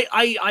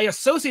I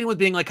associate him with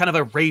being like kind of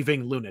a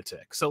raving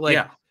lunatic. So like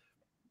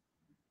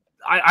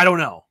I don't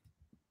know.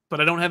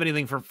 but I don't have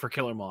anything for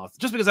Killer Moth,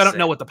 just because I don't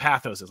know what the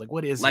pathos is. Like,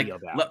 what is he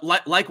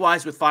about?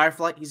 Likewise with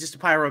Firefly, he's just a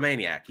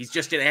pyromaniac. He's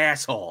just an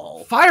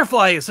asshole.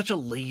 Firefly is such a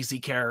lazy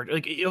character.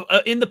 Like,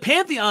 in the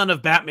pantheon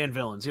of Batman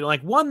villains, you know,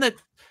 like one that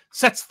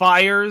sets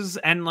fires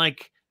and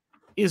like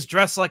is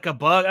dressed like a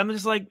bug. I'm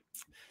just like,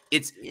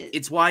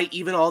 it's why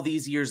even all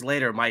these years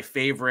later, my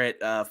favorite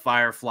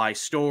Firefly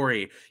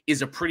story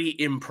is a pretty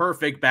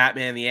imperfect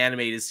Batman the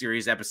Animated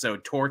Series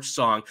episode, Torch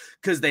Song,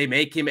 because they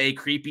make him a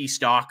creepy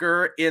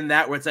stalker in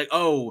that, where it's like,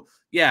 oh,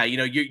 yeah, you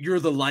know, you're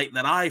the light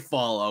that I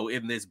follow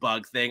in this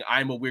bug thing.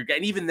 I'm a weird guy.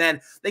 And even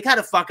then, they kind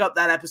of fuck up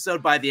that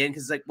episode by the end,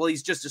 because it's like, well,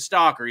 he's just a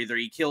stalker. Either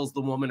he kills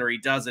the woman or he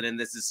doesn't, and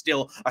this is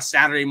still a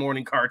Saturday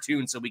morning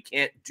cartoon, so we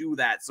can't do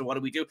that. So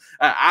what do?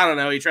 I don't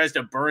know. He tries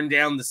to burn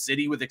down the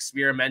city with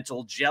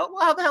experimental gel.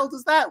 Well, how the hell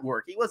does that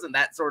work? He wasn't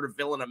that sort of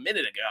villain a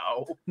minute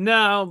ago.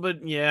 No,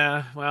 but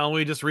yeah, well,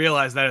 we just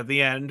realized that at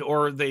the end,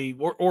 or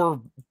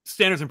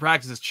Standards and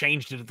Practices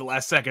changed it at the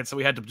last second, so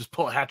we had to just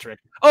pull a hat trick.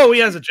 Oh, he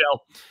has a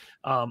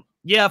gel.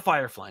 Yeah,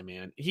 Firefly,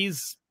 man.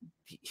 He's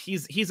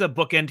a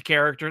bookend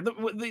character.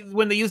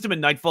 When they used him in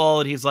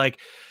Nightfall, and he's like,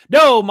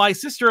 "No, my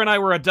sister and I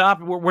were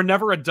adopted. We're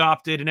never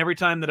adopted, and every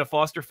time that a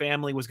foster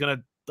family was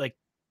gonna like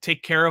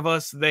take care of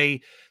us,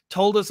 they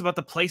told us about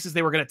the places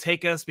they were gonna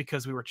take us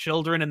because we were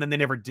children, and then they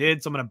never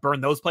did. So I'm gonna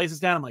burn those places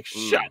down." I'm like,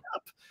 "Shut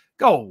up,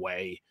 go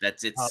away."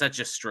 It's such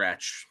a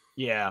stretch.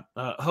 Yeah,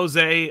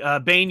 Jose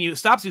Bane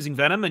stops using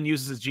Venom and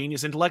uses his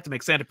genius intellect to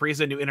make Santa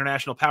Prisa a new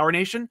international power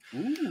nation.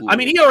 Ooh. I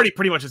mean, he already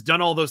pretty much has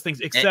done all those things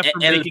except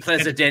for El making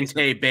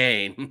Presidente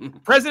Bane.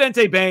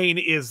 Presidente Bane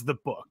is the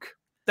book.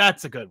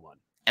 That's a good one.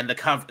 And the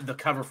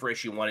cover for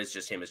issue 1 is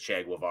just him as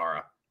Che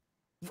Guevara.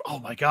 Oh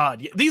my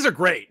God, these are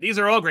great. These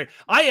are all great.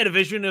 I had a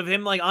vision of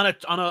him like on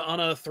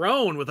a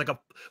throne with like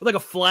a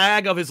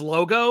flag of his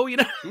logo. You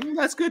know,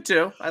 that's good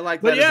too. I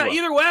like that. But yeah, as well.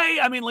 Either way,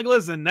 I mean, like,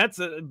 listen,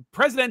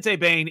 Presidente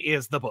Bane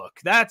is the book.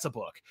 That's a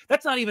book.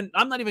 That's not even.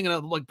 I'm not even gonna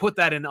like put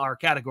that in our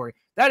category.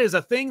 That is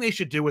a thing they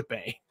should do with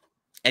Bane.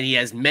 And he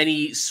has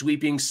many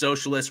sweeping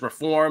socialist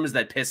reforms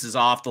that pisses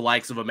off the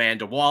likes of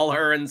Amanda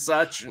Waller and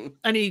such.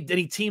 And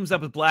he teams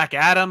up with Black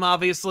Adam,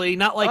 obviously.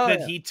 Not like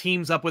that he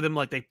teams up with him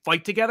like they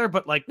fight together,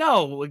 but like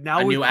no, like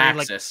now a new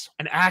Axis.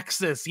 Like, an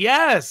Axis,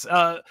 yes.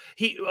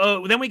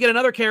 Then we get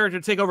another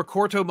character to take over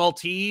Corto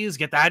Maltese,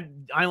 get that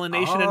island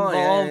nation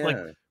involved. Yeah. Like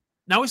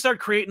now we start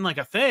creating like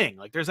a thing.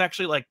 Like there's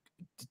actually like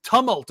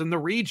tumult in the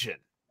region.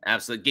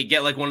 Absolutely.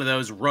 Get like one of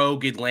those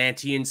rogue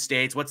Atlantean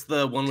states. What's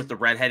the one with the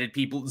redheaded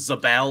people?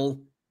 Zabel?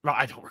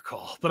 I don't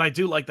recall, but I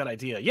do like that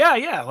idea.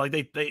 Yeah. Like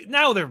they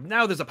now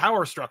there's a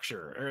power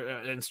structure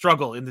and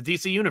struggle in the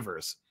DC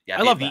universe. Yeah,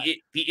 I love that.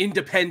 The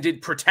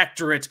independent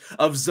protectorate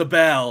of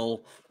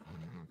Zabel.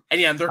 And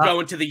yeah, they're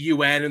going to the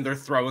UN and they're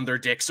throwing their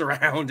dicks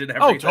around and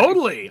everything. Oh,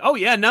 totally. Oh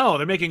yeah, no,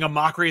 they're making a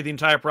mockery of the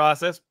entire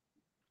process.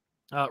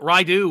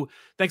 Raidu,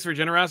 thanks for your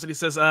generosity,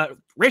 says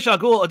Ra's al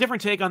Ghul, a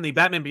different take on the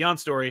Batman Beyond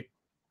story.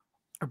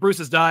 Bruce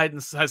has died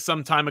and has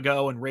some time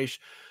ago, and Ra's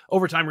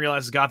over time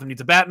realizes Gotham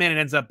needs a Batman and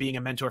ends up being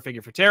a mentor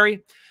figure for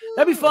Terry.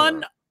 That'd be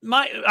fun.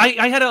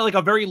 I had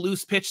a very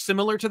loose pitch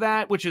similar to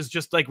that, which is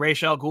just like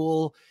Ra's al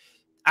Ghul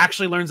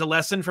actually learns a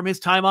lesson from his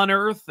time on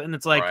Earth, and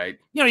it's like,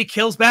 you know, he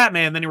kills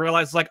Batman, and then he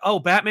realizes like, oh,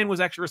 Batman was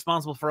actually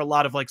responsible for a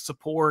lot of like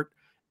support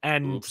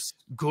and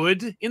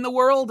good in the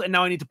world, and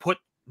now I need to put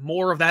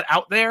more of that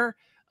out there.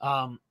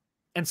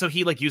 And so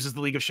he like uses the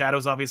League of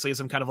Shadows, obviously, as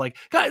some kind of like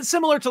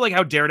similar to like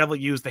how Daredevil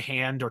used the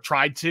Hand or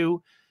tried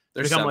to.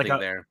 There's something like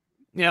there.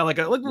 Yeah, like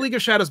League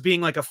of Shadows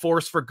being like a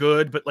force for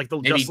good, but like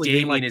the maybe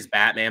Damian is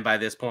Batman by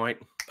this point.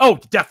 Oh,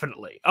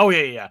 definitely. Oh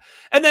yeah.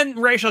 And then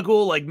Ra's al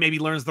Ghul like maybe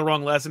learns the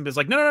wrong lesson, but it's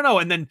like no.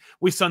 And then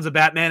we Sons of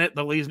Batman it.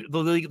 The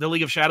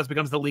League of Shadows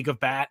becomes the League of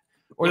Bat,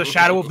 or the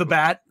Shadow of the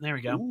Bat. There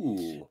we go.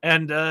 Ooh.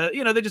 And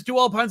you know, they just do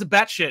all kinds of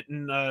bat shit.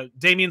 And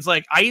Damian's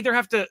like, I either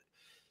have to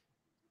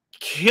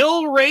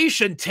kill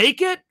Ra's and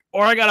take it,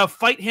 or I gotta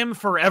fight him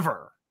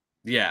forever.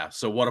 Yeah,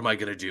 so what am I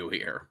gonna do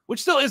here?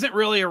 Which still isn't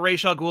really a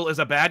Ra's al Ghul as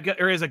a bad guy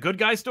or as a good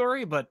guy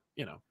story, but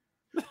you know.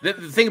 The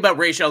thing about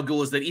Ra's al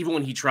Ghul is that even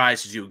when he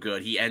tries to do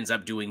good, he ends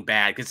up doing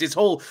bad, because his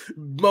whole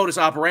modus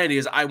operandi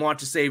is, I want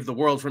to save the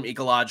world from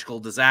ecological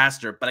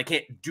disaster, but I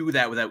can't do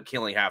that without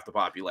killing half the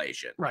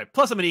population. Right.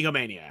 Plus, I'm an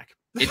egomaniac.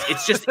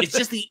 It's just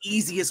the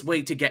easiest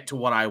way to get to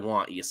what I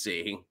want. You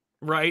see.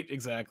 Right,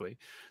 exactly.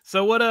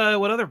 So what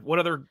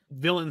other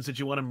villains did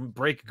you want to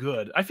break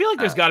good? I feel like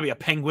there's got to be a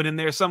Penguin in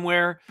there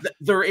somewhere.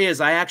 There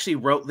is. I actually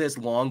wrote this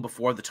long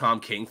before the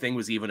Tom King thing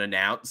was even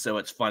announced, so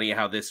it's funny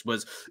how this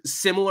was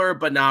similar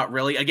but not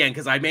really. Again,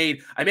 because I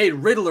made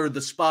Riddler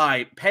the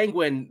spy.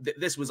 Penguin,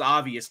 this was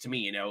obvious to me.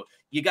 You know,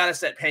 you got to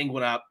set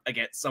Penguin up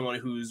against someone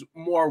who's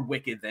more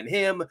wicked than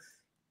him.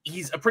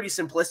 He's a pretty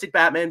simplistic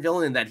Batman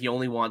villain in that he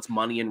only wants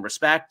money and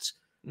respect.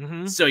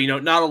 Mm-hmm. So, you know,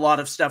 not a lot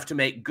of stuff to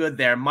make good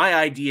there. My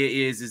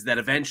idea is that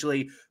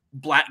eventually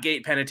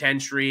Blackgate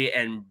Penitentiary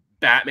and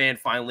Batman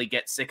finally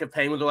gets sick of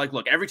Penguin. They're like,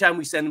 look, every time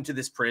we send him to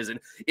this prison,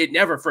 it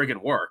never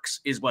friggin' works,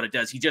 is what it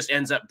does. He just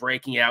ends up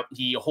breaking out.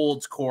 He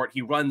holds court.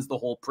 He runs the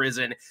whole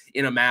prison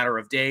in a matter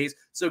of days.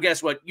 So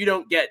guess what? You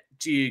don't get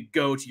to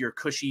go to your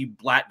cushy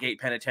Blackgate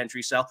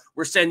penitentiary cell.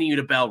 We're sending you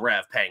to Belle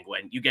Reve,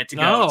 Penguin. You get to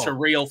go to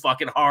real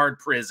fucking hard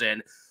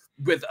prison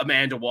with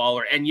Amanda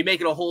Waller, and you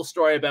make it a whole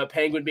story about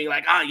Penguin being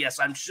like, ah, yes,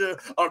 I'm sure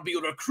I'll be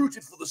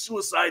recruited for the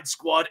Suicide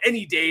Squad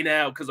any day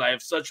now because I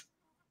have such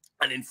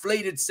an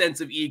inflated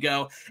sense of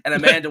ego. And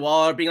Amanda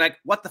Waller being like,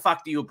 what the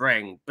fuck do you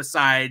bring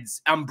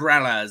besides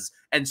umbrellas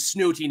and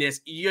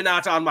snootiness? You're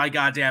not on my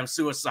goddamn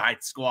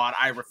Suicide Squad.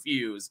 I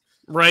refuse.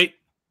 Right.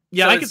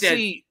 Yeah, so I could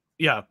see.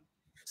 Yeah.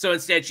 So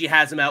instead, she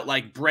has him out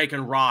like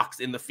breaking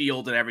rocks in the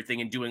field and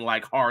everything and doing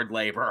like hard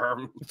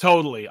labor.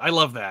 Totally. I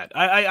love that.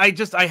 I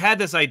had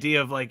this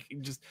idea of like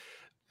just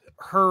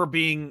her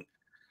being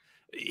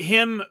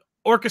him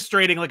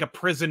orchestrating like a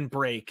prison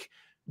break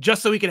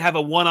just so he could have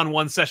a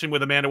one-on-one session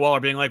with Amanda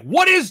Waller being like,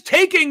 what is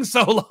taking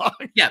so long?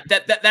 Yeah,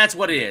 that's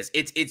what it is.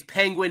 It's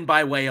Penguin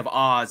by way of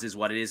Oz is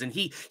what it is. And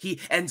he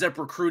ends up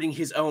recruiting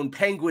his own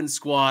Penguin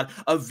squad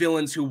of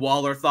villains who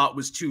Waller thought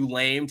was too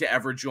lame to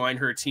ever join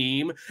her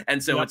team.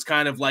 And so it's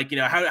kind of like, you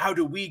know, how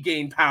do we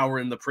gain power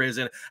in the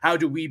prison? How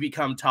do we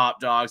become top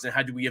dogs? And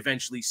how do we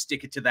eventually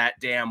stick it to that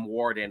damn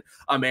warden,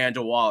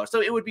 Amanda Waller?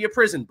 So it would be a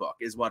prison book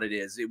is what it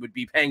is. It would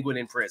be Penguin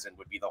in prison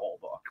would be the whole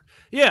book.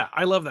 Yeah,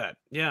 I love that.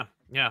 Yeah.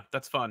 Yeah,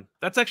 that's fun.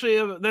 That's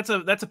actually that's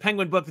a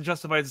Penguin book that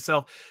justifies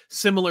itself,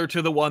 similar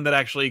to the one that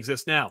actually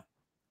exists now.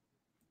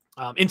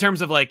 In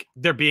terms of like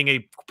there being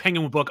a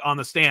Penguin book on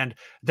the stand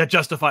that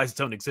justifies its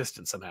own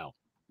existence somehow.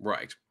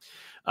 Right.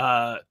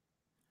 The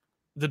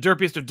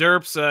derpiest of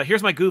derps.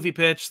 Here's my goofy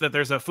pitch that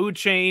there's a food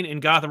chain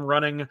in Gotham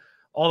running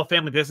all the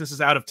family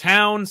businesses out of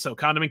town, so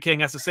Condiment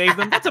King has to save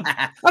them.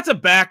 That's a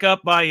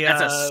backup by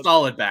that's a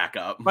solid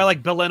backup by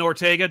like Belen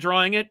Ortega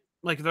drawing it.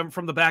 Like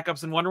from the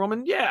backups in Wonder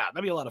Woman. Yeah,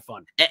 that'd be a lot of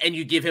fun. And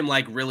you give him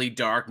like really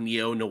dark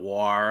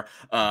neo-noir,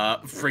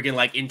 friggin'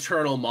 like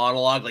internal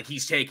monologue. Like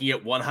he's taking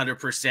it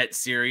 100%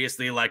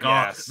 seriously. Like,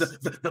 yes.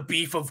 The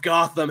beef of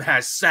Gotham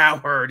has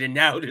soured and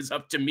now it is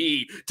up to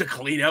me to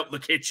clean out the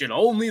kitchen.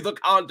 Only the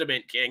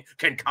Condiment King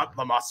can cut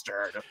the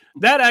mustard.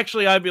 That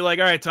actually, I'd be like,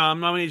 all right,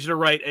 Tom, I'm going to need you to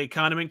write a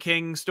Condiment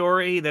King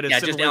story that is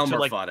similar just Elmer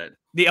to like Fudd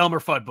the Elmer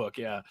Fudd book.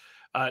 Yeah.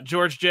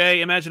 George J.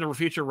 Imagine a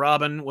future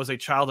Robin was a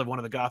child of one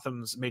of the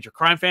Gotham's major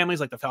crime families,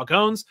 like the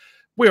Falcones.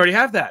 We already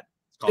have that.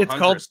 It's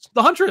called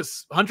the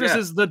Huntress. Huntress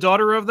is the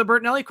daughter of the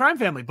Bertinelli crime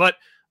family, but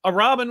a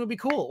Robin would be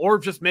cool. Or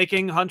just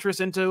making Huntress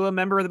into a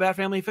member of the Bat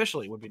family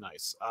officially would be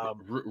nice.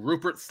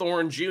 Rupert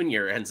Thorne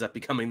Jr. ends up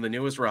becoming the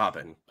newest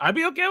Robin. I'd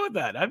be okay with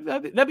that.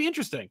 That'd be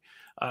interesting.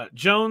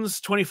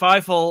 Jones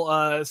 25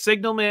 full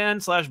Signal Man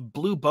 /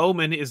 Blue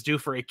Bowman is due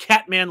for a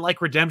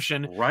Catman-like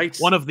redemption. Right.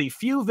 One of the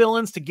few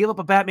villains to give up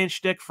a Batman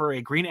shtick for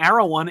a Green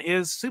Arrow one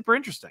is super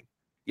interesting.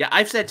 Yeah,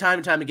 I've said time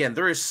and time again,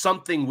 there is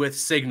something with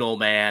Signal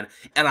Man,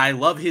 and I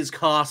love his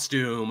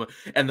costume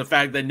and the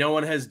fact that no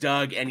one has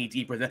dug any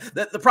deeper.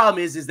 The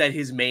problem is that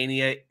his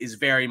mania is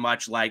very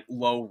much like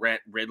low-rent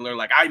Riddler.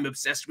 Like, I'm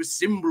obsessed with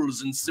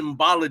symbols and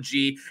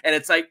symbology, and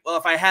it's like, well,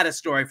 if I had a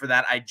story for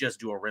that, I'd just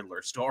do a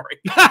Riddler story.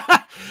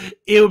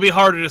 It would be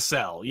harder to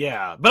sell,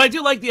 yeah. But I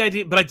do like the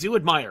idea, but I do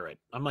admire it.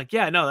 I'm like,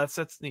 yeah, no,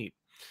 that's neat.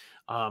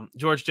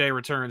 George J.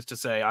 returns to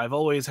say, I've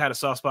always had a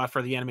soft spot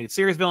for the animated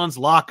series villains,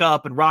 Lock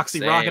Up and Roxy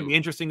Rock. It'd be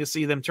interesting to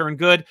see them turn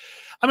good.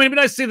 I mean, it'd be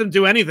nice to see them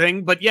do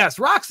anything, but yes,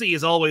 Roxy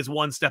is always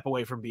one step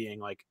away from being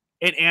like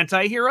an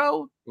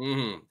anti-hero.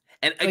 Mm-hmm.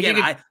 And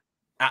again,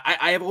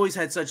 I have always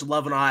had such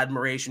love and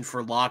admiration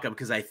for Lockup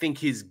because I think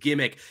his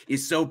gimmick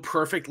is so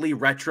perfectly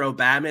retro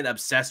Batman,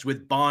 obsessed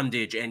with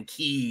bondage and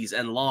keys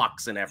and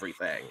locks and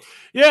everything.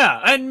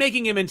 Yeah, and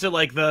making him into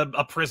like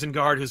a prison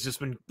guard who's just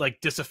been like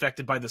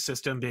disaffected by the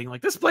system, being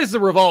like, this place is a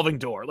revolving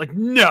door. Like,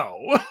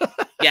 no.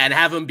 Yeah, and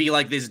have him be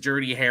like this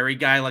dirty, hairy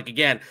guy. Like,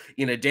 again,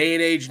 in a day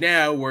and age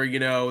now where, you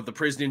know, the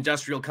prison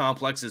industrial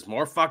complex is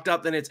more fucked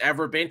up than it's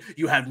ever been,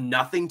 you have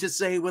nothing to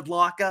say with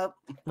Lockup.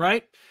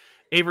 Right?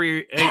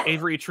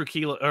 Avery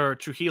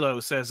Trujillo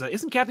says,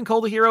 "Isn't Captain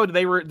Cold a hero? Did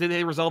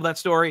they resolve that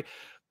story?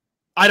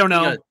 I don't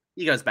know.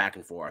 He goes back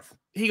and forth.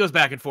 He goes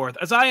back and forth.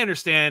 As I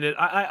understand it,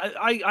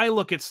 I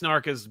look at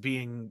Snark as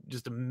being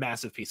just a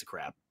massive piece of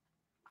crap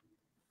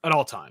at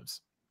all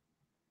times.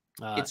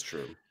 It's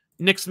true.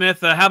 Nick Smith,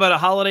 how about a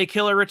Holiday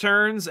Killer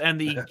returns and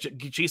the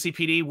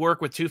GCPD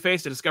work with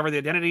Two-Face to discover the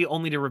identity,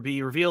 only to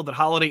be revealed that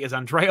Holiday is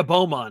Andrea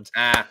Beaumont.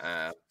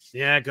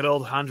 Yeah, good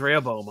old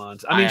Andrea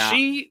Beaumont. I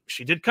mean,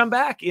 she did come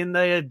back in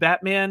the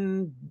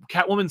Batman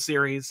Catwoman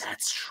series.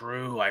 That's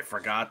true. I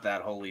forgot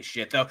that. Holy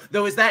shit.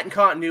 Though, is that in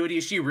continuity?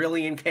 Is she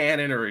really in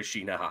canon or is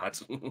she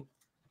not?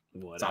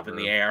 It's up in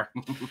the air.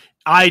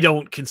 I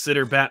don't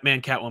consider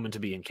Batman Catwoman to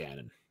be in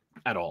canon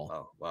at all.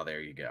 Oh, well,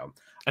 there you go.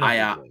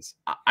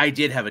 I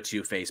did have a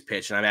Two-Face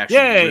pitch, and I'm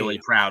actually really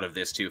proud of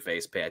this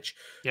Two-Face pitch.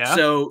 Yeah.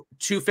 So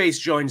Two-Face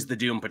joins the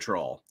Doom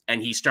Patrol,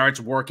 and he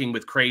starts working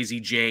with Crazy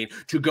Jane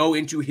to go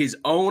into his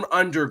own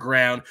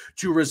underground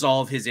to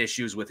resolve his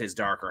issues with his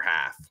darker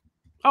half.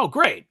 Oh,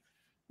 great.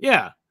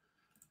 Yeah.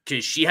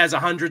 because she has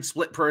 100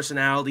 split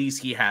personalities.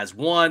 He has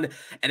one,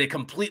 and it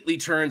completely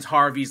turns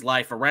Harvey's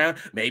life around.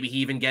 Maybe he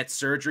even gets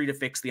surgery to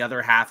fix the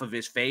other half of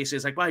his face.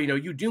 It's like, wow,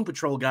 you Doom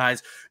Patrol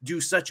guys do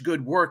such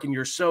good work, and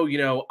you're so,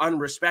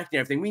 unrespecting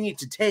everything. We need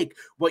to take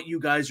what you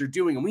guys are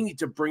doing, and we need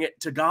to bring it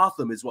to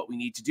Gotham is what we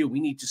need to do. We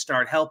need to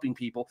start helping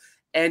people.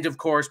 And of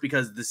course,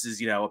 because this is,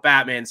 a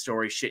Batman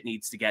story, shit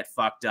needs to get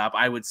fucked up.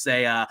 I would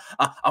say a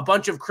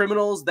bunch of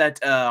criminals that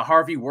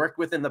Harvey worked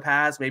with in the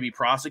past, maybe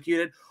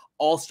prosecuted,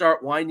 all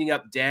start winding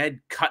up dead,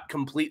 cut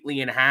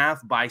completely in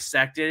half,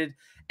 bisected.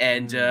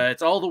 And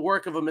it's all the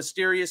work of a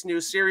mysterious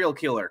new serial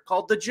killer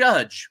called the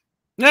Judge.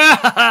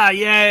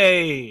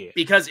 Yay!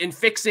 Because in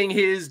fixing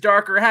his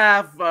darker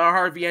half,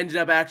 Harvey ended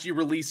up actually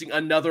releasing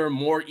another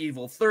more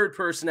evil third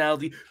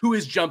personality who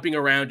is jumping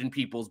around in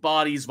people's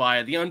bodies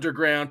via the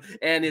underground,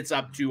 and it's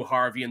up to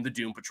Harvey and the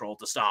Doom Patrol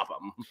to stop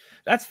him.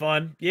 That's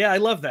fun. Yeah, I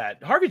love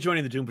that. Harvey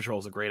joining the Doom Patrol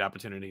is a great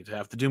opportunity to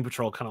have the Doom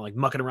Patrol kind of like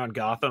mucking around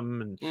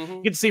Gotham, and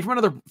you get to see from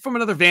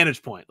another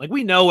vantage point. Like,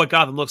 we know what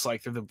Gotham looks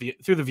like through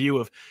the view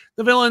of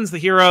the villains, the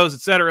heroes,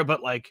 etc.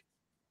 But like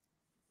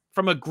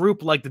from a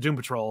group like the Doom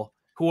Patrol,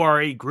 who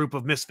are a group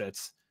of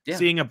misfits,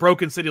 seeing a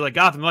broken city like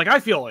Gotham, like, I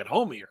feel at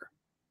home here.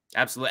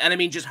 Absolutely. And I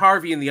mean, just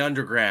Harvey in the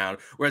underground,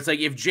 where it's like,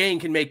 if Jane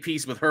can make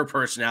peace with her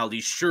personality,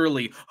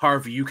 surely,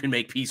 Harvey, you can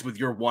make peace with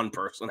your one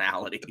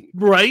personality.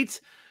 Right?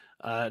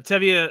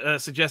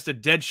 Tevia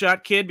suggested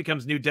Deadshot Kid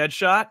becomes new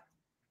Deadshot.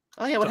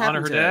 Oh, yeah, what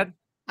happened to her dad?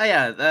 Oh,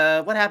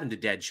 yeah, what happened to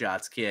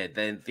Deadshot's kid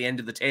at the end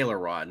of the Taylor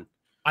run?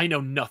 I know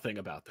nothing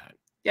about that.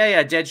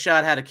 Yeah,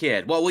 Deadshot had a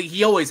kid. Well,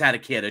 he always had a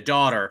kid, a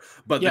daughter,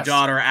 but the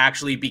daughter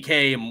actually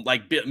became,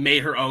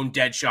 made her own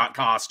Deadshot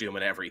costume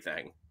and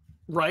everything.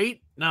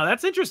 Right? No,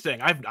 that's interesting.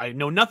 I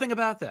know nothing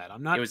about that.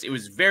 I'm not. It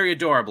was very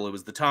adorable. It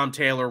was the Tom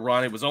Taylor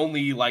run. It was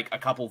only, a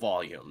couple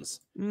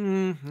volumes.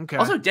 Okay.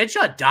 Also,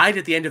 Deadshot died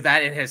at the end of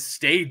that and has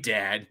stayed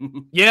dead.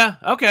 Yeah,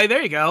 okay,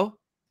 there you go.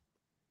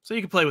 So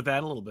you can play with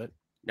that a little bit.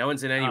 No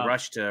one's in any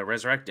rush to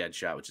resurrect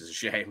Deadshot, which is a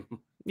shame.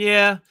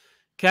 Yeah.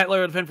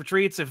 Catler would defend for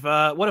treats.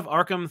 What if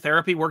Arkham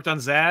Therapy worked on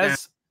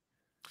Zaz?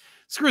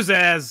 Screw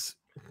Zaz.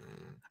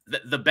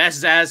 The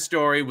best Zaz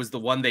story was the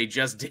one they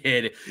just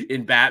did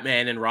in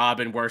Batman and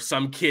Robin, where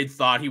some kid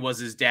thought he was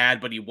his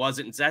dad, but he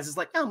wasn't. And Zaz is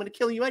like, "No, I'm going to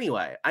kill you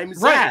anyway. I'm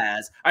Zaz. Right.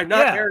 I'm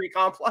not very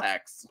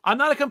complex. I'm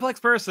not a complex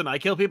person. I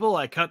kill people.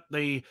 I cut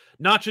the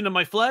notch into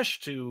my flesh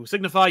to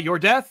signify your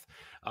death."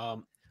 I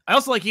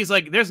also he's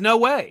like, there's no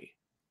way.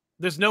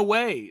 There's no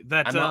way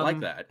that... I'm not like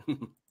that.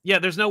 Yeah,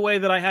 there's no way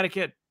that I had a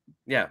kid.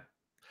 Yeah.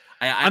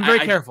 I'm very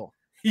careful.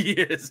 He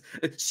is.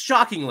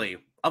 Shockingly,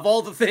 of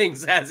all the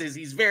things,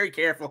 he's very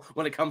careful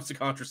when it comes to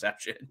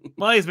contraception.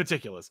 Well, he's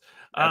meticulous.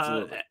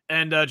 Absolutely.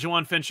 And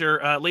Joanne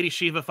Fincher, Lady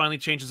Shiva finally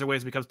changes her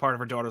ways and becomes part of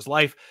her daughter's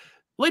life.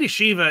 Lady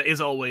Shiva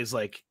is always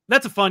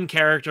that's a fun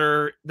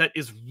character that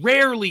is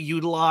rarely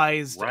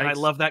utilized. Right. And I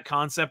love that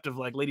concept of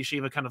Lady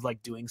Shiva kind of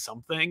doing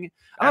something.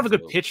 I don't have a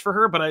good pitch for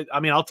her, but I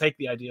mean, I'll take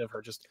the idea of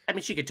her just... I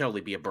mean, she could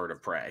totally be a bird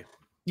of prey.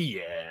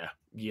 Yeah,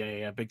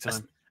 big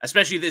time.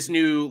 Especially this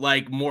new,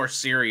 more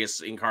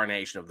serious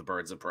incarnation of the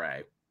Birds of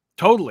Prey.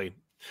 Totally.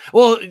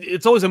 Well,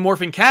 it's always a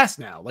morphing cast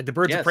now. The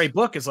Birds of Prey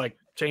book is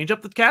change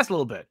up the cast a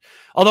little bit.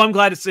 Although I'm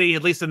glad to see,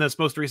 at least in this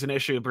most recent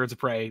issue of Birds of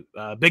Prey,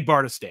 Big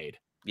Barda stayed.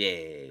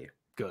 Yay.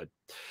 Good.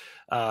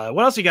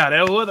 What else you got?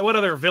 What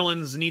other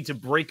villains need to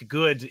break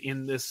good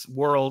in this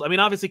world? I mean,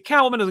 obviously,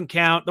 Catwoman doesn't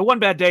count. The One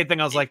Bad Day thing,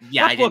 I was like,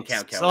 yeah, I didn't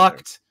count Catwoman.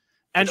 Sucked.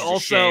 And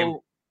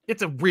also,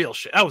 it's a real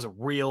shit. That was a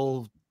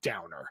real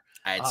downer.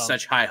 I had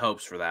such high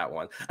hopes for that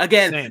one.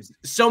 Again,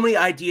 so many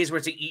ideas where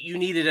it's you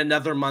needed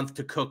another month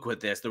to cook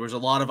with this. There was a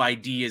lot of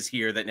ideas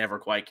here that never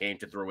quite came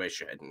to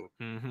fruition.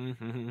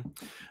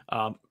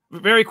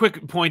 Very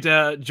quick point.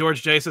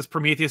 George J says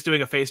Prometheus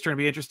doing a face turn would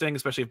be interesting,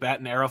 especially if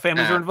Bat and Arrow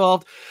families are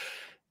involved.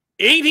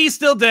 Ain't he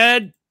still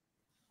dead?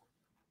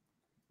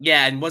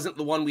 Yeah, and wasn't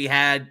the one we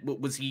had,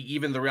 was he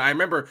even the real? I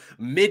remember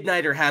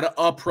Midnighter had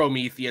a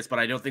Prometheus, but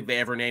I don't think they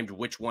ever named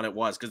which one it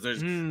was, because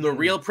there's the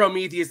real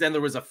Prometheus, then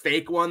there was a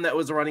fake one that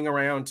was running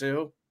around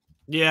too.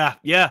 Yeah.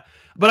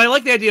 But I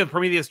like the idea of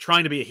Prometheus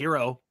trying to be a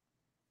hero.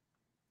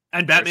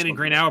 And Batman and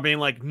Green Arrow being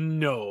like,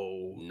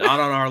 no. Not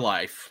on our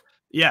life.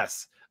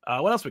 Yes.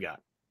 What else we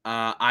got?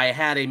 I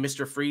had a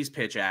Mr. Freeze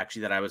pitch,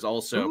 actually, that I was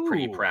also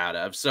pretty proud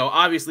of. So,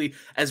 obviously,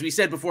 as we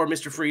said before,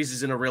 Mr. Freeze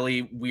is in a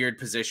really weird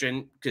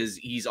position because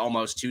he's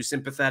almost too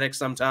sympathetic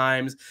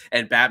sometimes,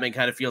 and Batman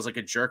kind of feels like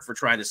a jerk for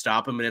trying to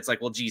stop him, and it's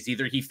like, well, geez,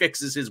 either he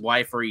fixes his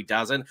wife or he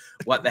doesn't.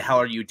 What the hell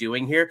are you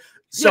doing here?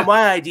 So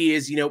my idea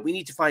is, we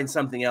need to find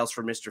something else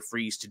for Mr.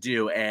 Freeze to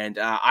do, and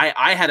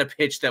I had a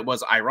pitch that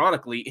was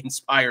ironically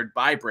inspired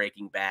by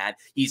Breaking Bad.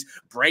 He's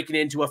breaking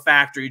into a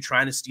factory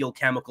trying to steal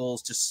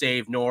chemicals to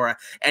save Nora,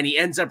 and he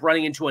ends up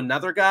running into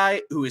another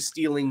guy who is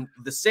stealing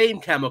the same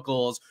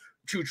chemicals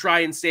to try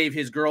and save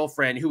his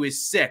girlfriend, who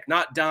is sick,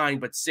 not dying,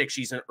 but sick.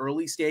 She's in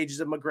early stages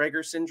of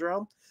McGregor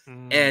syndrome.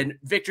 And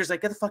Victor's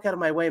like, get the fuck out of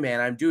my way, man.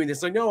 I'm doing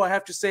this. Like, no, I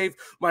have to save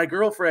my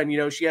girlfriend.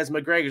 She has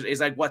McGregor's. He's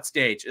like, what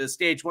stage?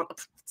 Stage 1?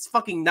 It's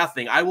fucking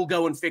nothing. I will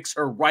go and fix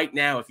her right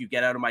now if you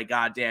get out of my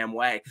goddamn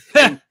way.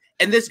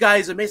 And this guy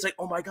is amazed, like,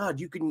 oh my God,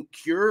 you can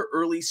cure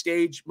early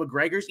stage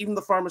McGregor's. Even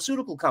the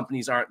pharmaceutical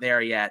companies aren't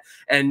there yet.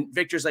 And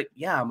Victor's like,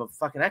 yeah, I'm a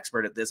fucking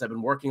expert at this. I've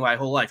been working my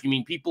whole life. You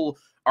mean people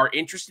are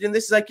interested in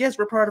this? He's like, yes,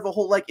 we're part of a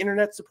whole like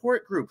internet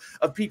support group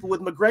of people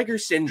with McGregor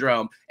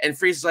syndrome. And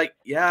Freeze is like,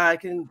 yeah, I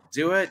can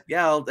do it.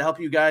 Yeah, I'll help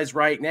you guys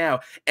right now.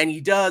 And he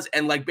does.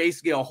 And like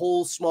basically a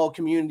whole small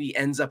community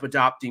ends up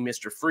adopting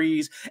Mr.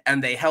 Freeze,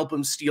 and they help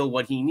him steal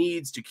what he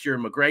needs to cure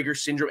McGregor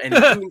syndrome. And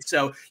in doing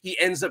so, he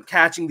ends up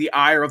catching the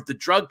ire of the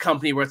drug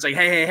company, where it's like,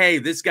 hey,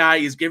 this guy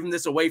is giving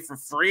this away for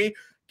free.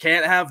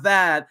 Can't have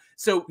that.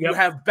 So you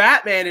have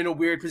Batman in a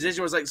weird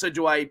position where it's like, so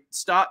do I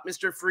stop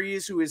Mr.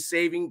 Freeze, who is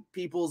saving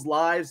people's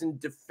lives, and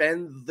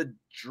defend the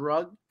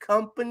drug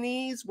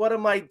companies? What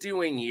am I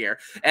doing here?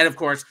 And of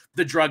course,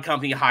 the drug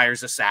company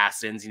hires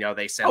assassins. You know,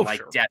 they send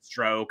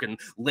Deathstroke and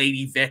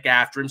Lady Vic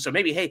after him. So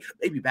maybe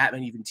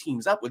Batman even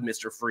teams up with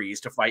Mr. Freeze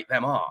to fight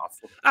them off.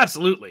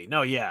 Absolutely.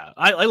 No, yeah.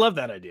 I love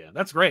that idea.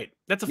 That's great.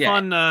 That's a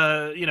fun,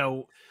 you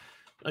know,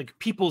 like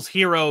people's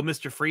hero,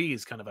 Mr.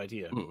 Freeze kind of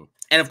idea.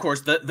 And of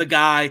course, the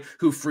guy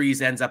who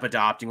Freeze ends up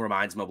adopting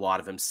reminds him a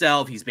lot of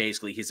himself. He's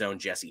basically his own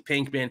Jesse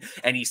Pinkman,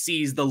 and he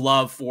sees the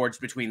love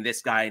forged between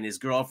this guy and his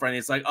girlfriend.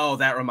 It's like, oh,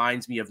 that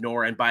reminds me of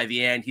Nora. And by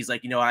the end, he's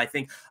like, you know, I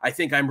think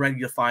I'm ready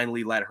to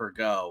finally let her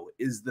go.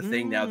 Is the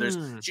thing now?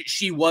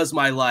 She was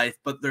my life,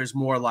 but there's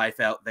more life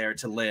out there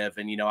to live,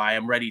 and you know, I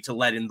am ready to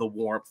let in the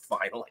warmth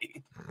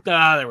finally.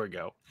 There we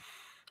go.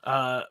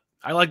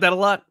 I like that a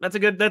lot. That's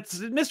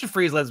Mr.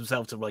 Freeze lends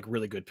himself to like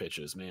really good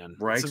pitches, man.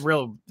 Right. It's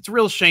a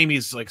real shame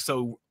he's like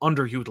so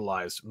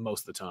underutilized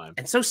most of the time.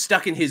 And so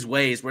stuck in his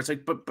ways where it's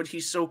like, but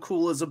he's so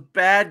cool as a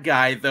bad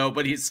guy though,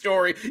 but his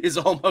story is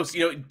almost,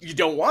 you know, you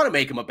don't want to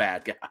make him a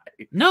bad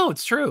guy. No,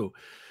 it's true.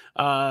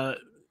 J.R.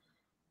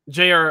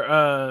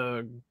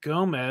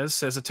 Gomez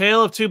says A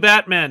Tale of Two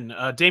Batmen.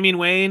 Damian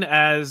Wayne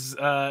as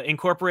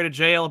incorporated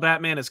JL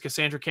Batman, as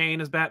Cassandra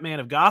Cain as Batman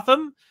of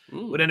Gotham.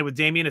 Would end with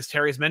Damian as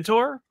Terry's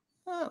mentor.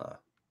 Oh,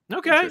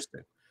 okay.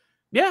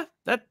 Yeah,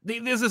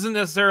 this isn't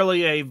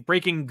necessarily a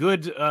Breaking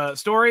Good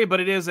story,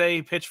 but it is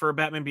a pitch for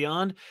Batman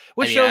Beyond,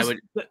 which shows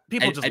that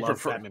people just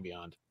love Batman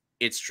Beyond.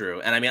 It's true.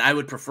 And I mean, I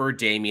would prefer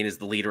Damian as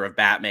the leader of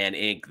Batman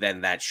Inc.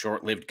 than that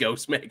short-lived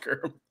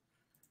Ghostmaker.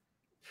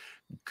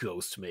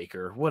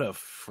 Ghostmaker. What a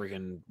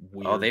friggin'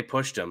 weird... Oh, they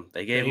pushed him.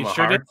 They gave him a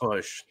hard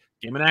push.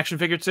 Give him an action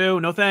figure too.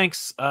 No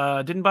thanks.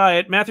 Didn't buy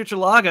it. Matthew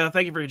Chalaga,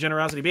 thank you for your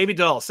generosity. Baby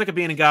doll, sick of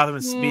being in Gotham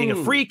and being a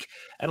freak.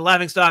 And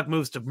Laughingstock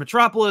moves to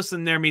Metropolis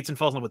and there meets and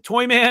falls in love with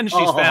Toyman.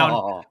 She's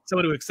found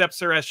someone who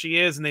accepts her as she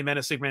is, and they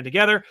menace Superman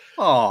together.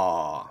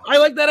 I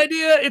like that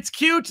idea. It's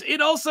cute.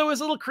 It also is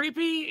a little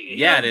creepy.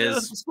 Yeah, it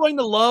is. Displaying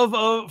the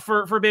love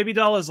for Baby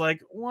doll is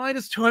like, why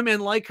does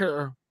Toyman like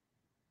her?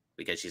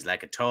 Because she's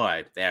like a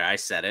toy. There, I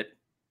said it.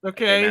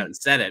 Okay. I came out and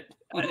said it.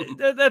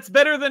 That's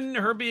better than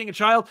her being a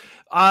child.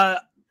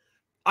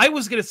 I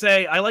was going to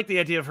say, I like the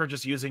idea of her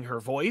just using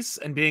her voice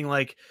and being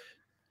like,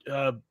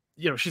 you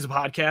know, she's a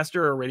podcaster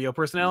or a radio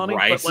personality.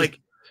 Right.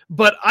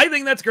 But I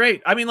think that's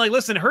great. I mean, like,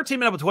 listen, her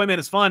teaming up with Toyman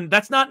is fun.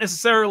 That's not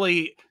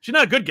necessarily, she's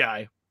not a good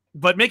guy,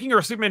 but making her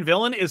a Superman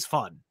villain is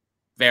fun.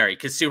 Very,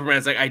 because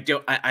Superman's like,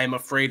 I'm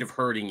afraid of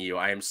hurting you.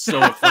 I am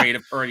so afraid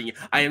of hurting you.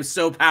 I am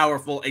so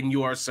powerful and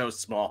you are so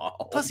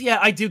small. Plus, yeah,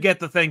 I do get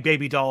the thing,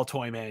 Baby doll,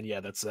 Toyman. Yeah,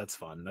 that's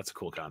fun. That's a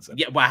cool concept.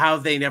 Yeah, well, how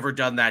have they never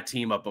done that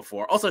team up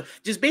before? Also,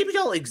 does Baby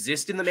doll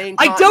exist in the main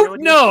I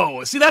don't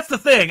know. See, that's the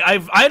thing.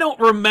 I don't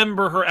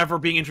remember her ever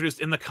being introduced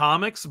in the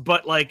comics,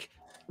 but like,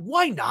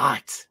 why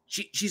not?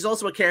 She's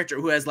also a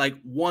character who has like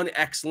one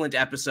excellent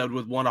episode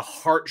with one a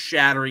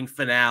heart-shattering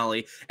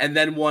finale and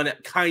then one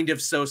kind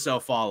of so-so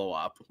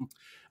follow-up.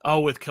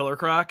 Oh, with Killer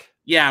Croc?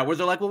 Yeah, where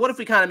they're like, well, what if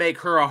we kind of make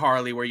her a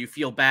Harley where you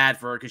feel bad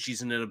for her because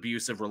she's in an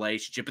abusive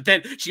relationship? But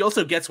then she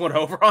also gets one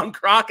over on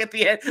Croc at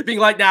the end, being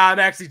like, nah, I'm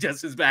actually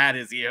just as bad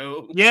as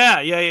you. Yeah.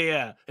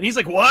 And he's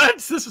like, what?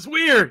 This is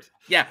weird.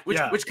 Yeah,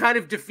 which kind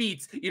of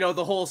defeats, you know,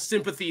 the whole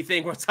sympathy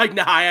thing where it's like,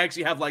 nah, I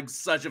actually have like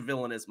such a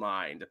villainous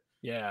mind.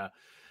 Yeah.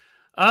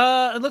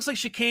 It looks like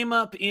she came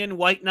up in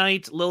White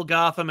Knight, Lil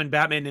Gotham, and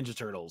Batman Ninja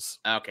Turtles.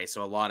 Okay,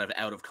 so a lot of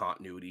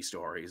out-of-continuity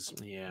stories.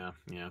 Yeah.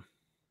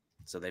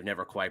 So they've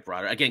never quite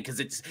brought her again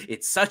because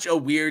it's such a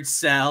weird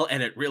sell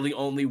and it really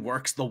only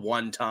works the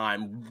one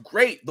time.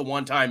 Great, the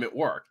one time it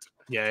worked.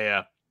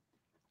 Yeah.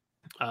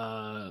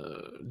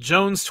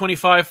 Jones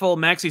 25 full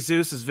Maxi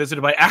Zeus is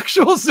visited by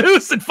actual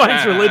Zeus and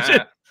finds religion.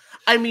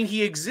 I mean,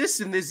 he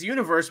exists in this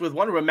universe with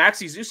Wonder Woman.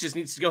 Maxi Zeus just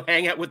needs to go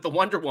hang out with the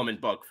Wonder Woman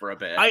book for a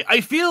bit. I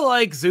feel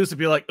like Zeus would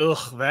be like,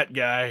 ugh, that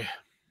guy.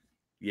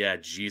 Yeah,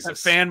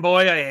 Jesus. That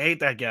fanboy, I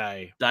hate that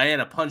guy.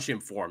 Diana, punch him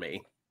for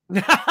me.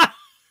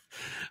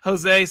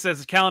 Jose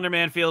says Calendar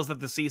Man feels that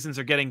the seasons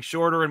are getting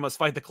shorter and must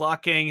fight the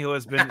Clock King, who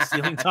has been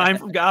stealing time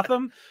from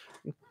Gotham.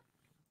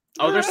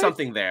 Oh, there's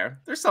something there.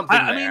 There's something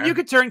there. I mean, you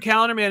could turn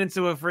Calendar Man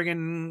into a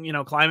friggin', you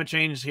know, climate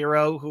change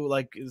hero who,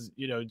 like, is,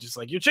 you know, just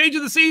like, you're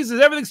changing the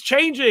seasons. Everything's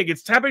changing.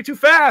 It's happening too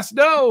fast.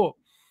 No.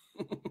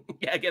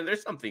 Yeah, again,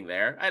 there's something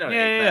there. I don't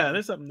hate that. Yeah,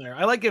 there's something there.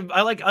 I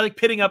like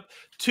pitting up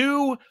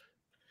two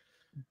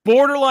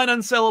borderline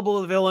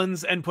unsellable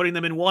villains and putting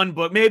them in one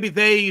book. Maybe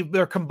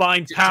their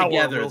combined power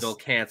together they'll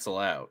cancel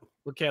out.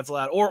 Will cancel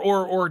out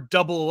or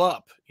double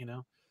up, you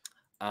know.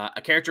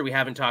 A character we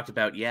haven't talked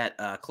about yet,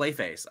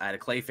 Clayface. I had a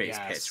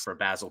Clayface pitch for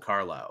Basil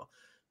Karlo.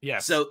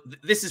 Yes. So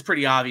this is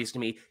pretty obvious to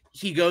me.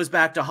 He goes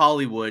back to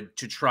Hollywood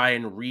to try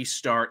and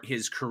restart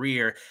his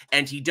career,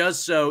 and he does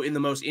so in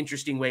the most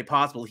interesting way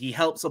possible. He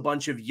helps a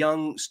bunch of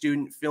young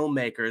student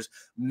filmmakers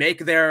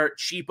make their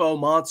cheapo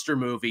monster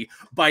movie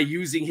by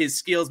using his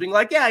skills, being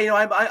like, yeah, you know,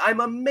 I'm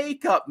a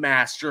makeup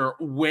master,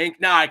 wink.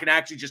 Now I can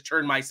actually just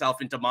turn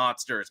myself into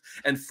monsters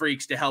and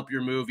freaks to help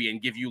your movie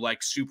and give you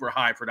like super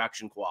high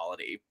production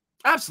quality.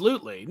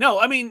 Absolutely. No,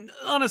 I mean,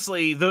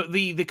 honestly,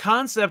 the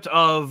concept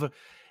of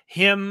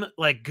him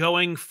like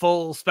going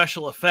full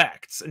special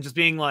effects and just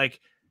being like,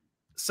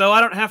 so I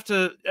don't have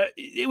to,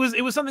 it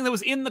was something that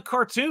was in the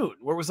cartoon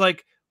where it was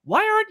like,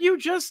 why aren't you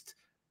just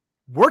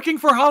working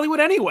for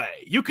Hollywood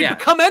anyway? You could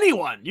become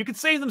anyone. You could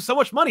save them so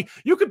much money.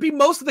 You could be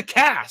most of the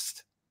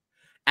cast.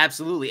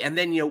 Absolutely. And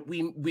then, you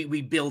know,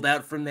 we build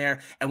out from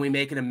there and we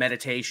make it a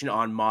meditation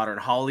on modern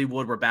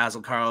Hollywood where Basil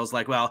Karlo's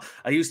like, well,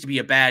 I used to be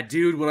a bad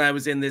dude when I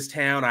was in this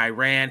town. I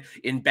ran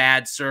in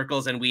bad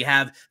circles, and we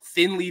have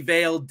thinly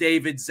veiled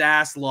David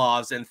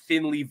Zaslavs and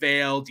thinly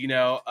veiled, you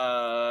know,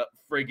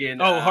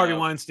 friggin' Harvey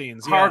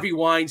Weinstein's. Harvey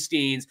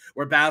Weinstein's,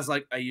 where Basil's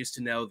like, I used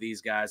to know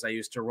these guys. I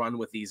used to run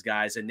with these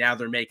guys, and now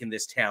they're making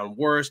this town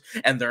worse.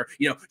 And they're,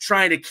 you know,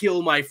 trying to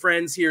kill my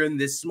friends here in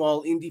this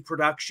small indie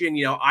production.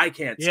 You know, I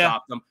can't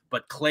stop them,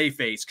 but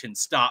Clayface can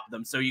stop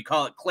them. So you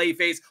call it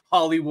Clayface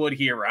Hollywood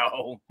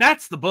Hero.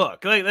 That's the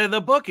book. Like,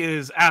 the book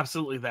is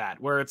absolutely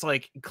that, where it's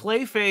like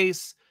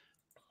Clayface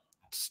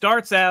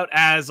starts out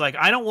as like,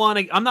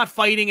 I'm not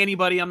fighting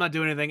anybody, I'm not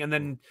doing anything, and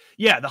then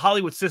the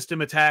Hollywood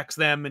system attacks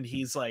them, and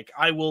he's like,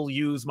 I will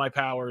use my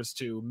powers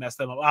to mess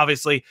them up.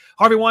 Obviously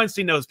Harvey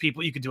Weinstein knows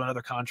people, you could do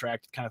another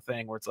contract kind of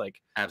thing where it's like,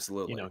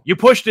 absolutely, you know, you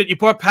pushed it, you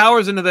put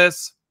powers into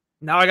this,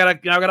 now I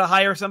gotta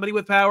hire somebody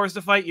with powers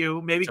to fight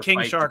you, maybe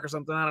King Shark or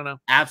something, I don't know.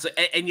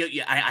 Absolutely. And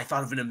you know, I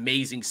thought of an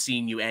amazing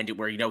scene you ended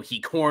where, you know,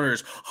 he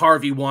corners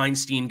Harvey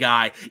Weinstein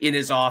guy in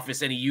his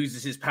office, and he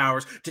uses his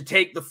powers to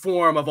take the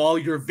form of all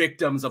your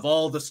victims, of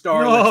all the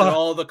starlets and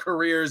all the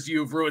careers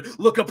you've ruined.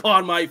 Look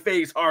upon my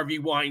face, Harvey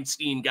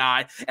Weinstein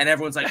guy. And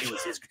everyone's like,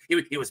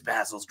 it was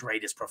Basil's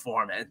greatest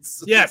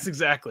performance. Yes,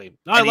 exactly.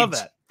 I love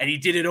that. And he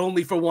did it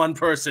only for one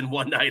person,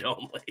 one night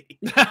only.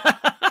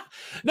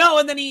 No,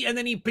 and then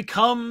he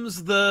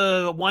becomes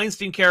the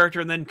Weinstein character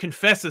and then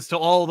confesses to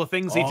all the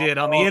things he did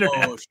on the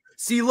internet.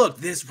 See, look,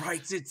 this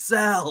writes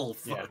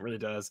itself. Yeah, it really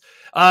does.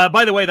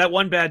 By the way, that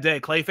One Bad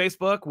Day Clayface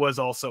book was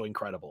also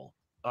incredible.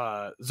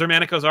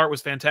 Zermanico's art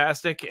was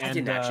fantastic. And, I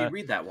didn't actually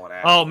read that one.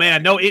 Actually. Oh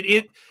man, no,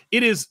 it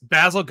is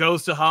Basil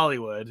Goes to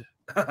Hollywood,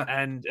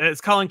 and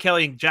it's Colin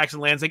Kelly and Jackson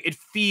Lansing. It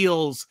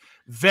feels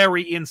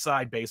very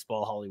inside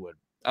baseball Hollywood.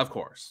 Of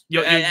course,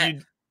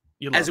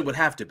 as it would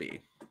have to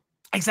be.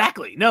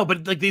 Exactly. No,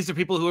 but like these are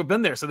people who have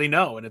been there, so they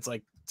know, and it's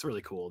like it's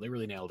really cool. They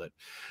really nailed it.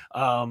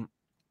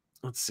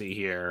 Let's see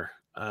here.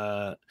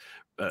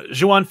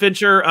 Juwan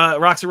Fincher,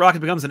 Roxy Rocket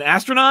becomes an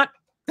astronaut.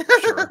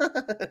 Sure.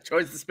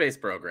 Joins the space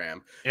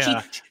program.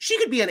 Yeah. She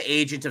could be an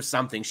agent of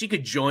something. She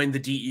could join the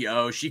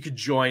DEO. She could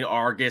join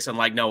Argus, and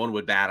like no one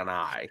would bat an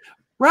eye.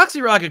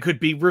 Roxy Rocket could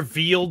be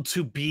revealed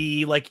to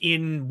be like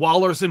in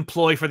Waller's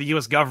employ for the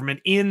U.S. government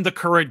in the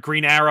current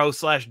Green Arrow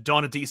 /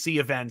 Dawn of DC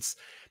events.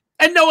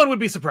 And no one would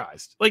be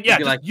surprised. Like, yeah,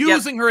 just like,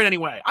 using her in any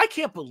way. I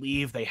can't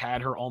believe they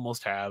had her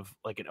almost have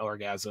like an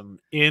orgasm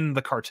in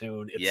the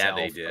cartoon itself. Yeah,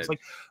 they did. I was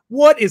like,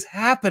 what is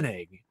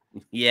happening?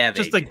 Yeah,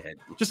 they did.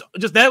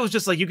 Just that was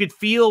just like you could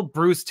feel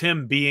Bruce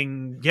Timm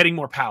getting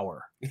more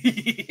power.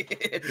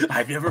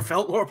 I've never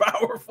felt more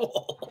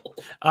powerful.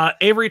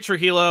 Avery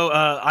Trujillo,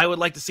 I would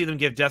like to see them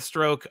give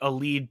Deathstroke a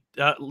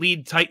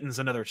lead Titans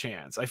another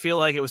chance. I feel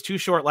like it was too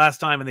short last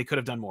time, and they could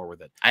have done more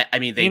with it. I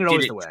mean, they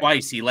did it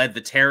twice. He led the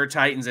Terror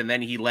Titans, and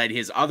then he led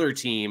his other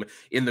team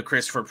in the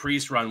Christopher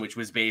Priest run, which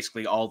was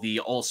basically all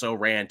the also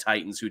ran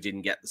Titans who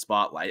didn't get the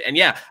spotlight. And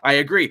yeah, I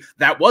agree.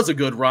 That was a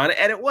good run,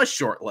 and it was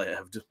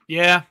short-lived.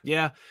 Yeah.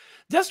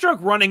 Deathstroke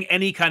running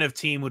any kind of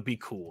team would be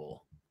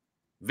cool.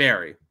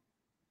 Very.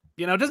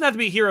 You know, it doesn't have to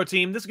be a hero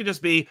team. This could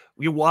just be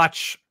you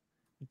watch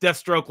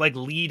Deathstroke like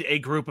lead a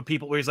group of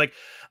people where he's like,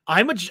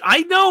 I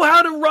know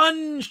how to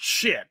run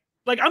shit.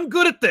 Like, I'm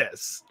good at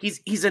this.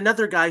 He's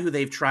another guy who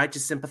they've tried to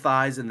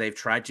sympathize and they've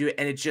tried to,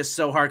 and it's just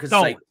so hard because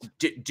it's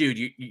like,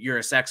 dude, you're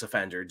a sex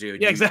offender,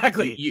 dude. Yeah,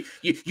 exactly.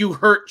 You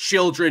hurt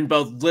children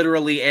both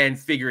literally and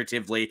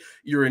figuratively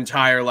your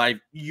entire life.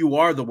 You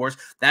are the worst.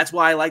 That's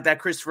why I like that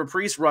Christopher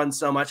Priest run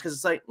so much, because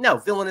it's like, no,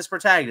 villainous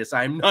protagonist.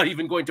 I'm not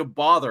even going to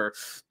bother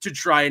to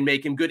try and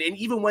make him good. And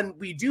even when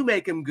we do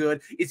make him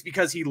good, it's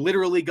because he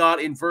literally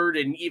got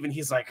inverted, and even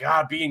he's like,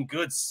 God, being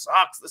good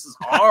sucks. This is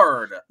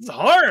hard. It's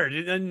hard.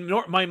 And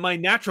my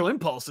natural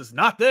impulse is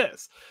not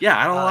this. Yeah,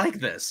 I don't like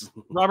this.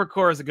 Robert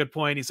Core has a good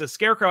point. He says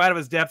Scarecrow out of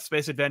his depth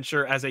space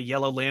adventure as a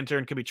Yellow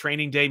Lantern could be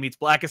Training Day meets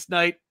Blackest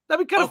Night.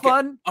 That'd be kind of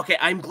fun. Okay,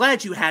 I'm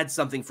glad you had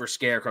something for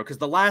Scarecrow, because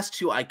the last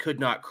two I could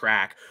not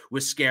crack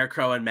was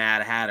Scarecrow and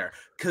Mad Hatter,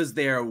 because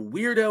they're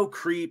weirdo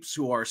creeps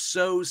who are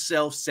so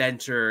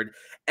self-centered,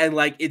 and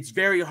like it's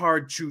very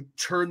hard to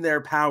turn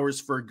their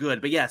powers for good.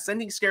 But yeah,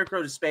 sending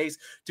Scarecrow to space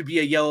to be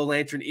a Yellow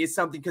Lantern is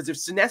something, because if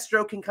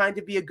Sinestro can kind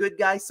of be a good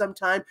guy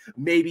sometime,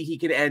 maybe he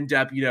can end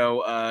up,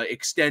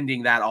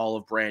 extending that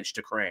olive branch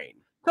to Crane.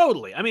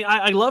 Totally. I mean,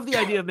 I love the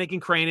idea of making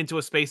Crane into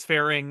a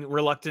spacefaring,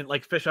 reluctant,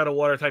 like fish out of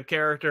water type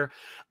character.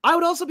 I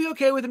would also be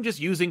okay with him just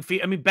using fear.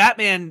 I mean,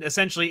 Batman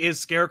essentially is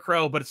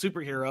Scarecrow, but a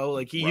superhero.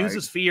 Like he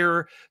uses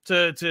fear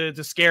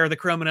to scare the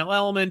criminal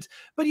element,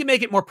 but you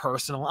make it more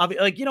personal.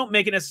 Like you don't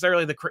make it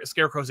necessarily the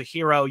Scarecrow's a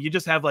hero. You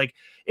just have like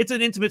it's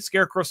an intimate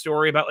Scarecrow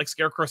story about like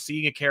Scarecrow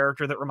seeing a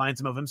character that reminds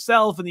him of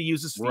himself, and he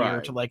uses fear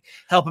to like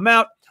help him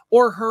out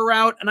or her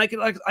out. And I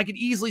could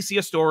easily see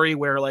a story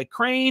where like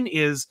Crane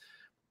is.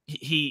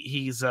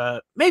 You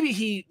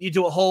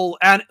do a whole,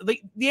 and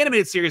the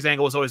animated series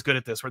angle was always good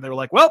at this, where they were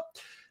like, well,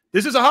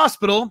 this is a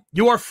hospital,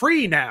 you are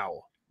free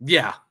now.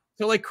 Yeah.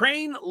 So like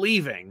Crane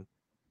leaving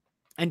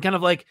and kind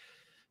of like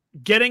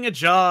getting a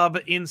job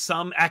in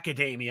some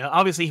academia.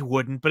 Obviously he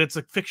wouldn't, but it's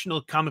a fictional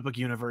comic book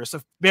universe,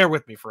 so bear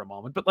with me for a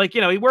moment. But like,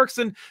 he works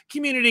in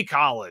community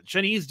college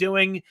and he's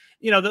doing,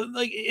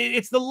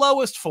 it's the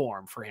lowest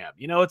form for him.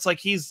 It's like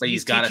he's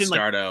got to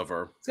start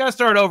over. He's got to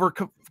start over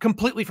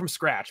completely from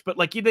scratch. But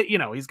like,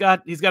 he's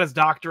got his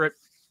doctorate.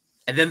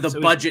 And then the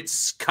budget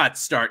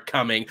cuts start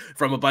coming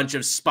from a bunch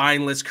of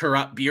spineless,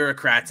 corrupt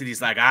bureaucrats, and he's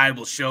like, "I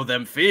will show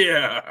them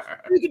fear."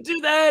 We could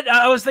do that.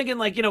 I was thinking,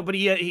 like, but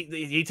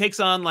he takes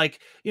on, like,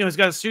 he's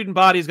got a student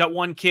body. He's got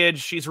one kid.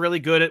 She's really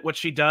good at what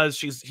she does.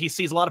 He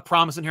sees a lot of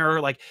promise in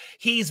her. Like,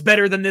 he's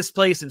better than this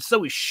place, and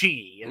so is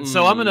she. And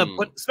so I'm gonna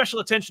put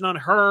special attention on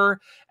her.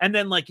 And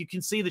then, like, you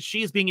can see that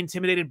she's being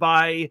intimidated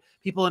by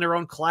people in her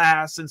own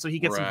class, and so he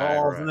gets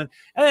involved. Right.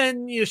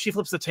 And then she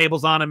flips the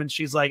tables on him, and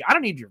she's like,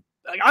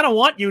 I don't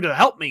want you to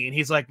help me. And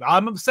he's like,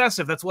 I'm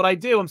obsessive. That's what I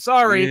do. I'm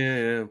sorry.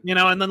 Yeah.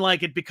 And then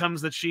like, it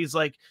becomes that she's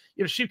like,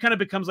 she kind of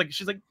becomes like,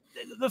 she's like,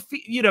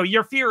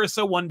 your fear is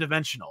so one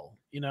dimensional,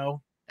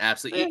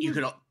 Absolutely.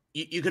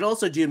 You could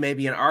also do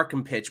maybe an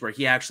Arkham pitch where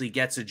he actually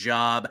gets a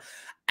job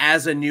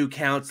as a new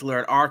counselor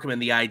at Arkham,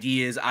 and the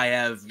idea is I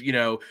have,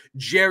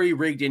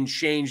 jerry-rigged and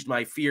changed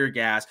my fear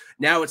gas.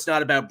 Now it's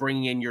not about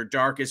bringing in your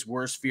darkest,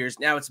 worst fears.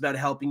 Now it's about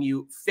helping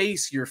you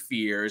face your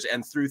fears,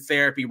 and through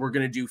therapy, we're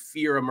going to do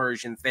fear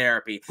immersion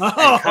therapy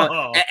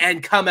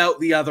and come out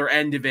the other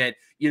end of it,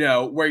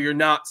 where you're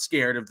not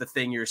scared of the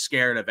thing you're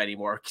scared of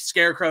anymore.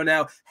 Scarecrow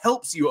now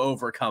helps you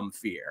overcome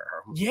fear.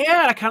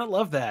 Yeah, I kind of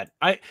love that.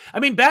 I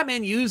mean,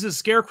 Batman uses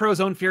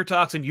Scarecrow's own fear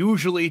toxin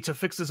usually to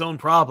fix his own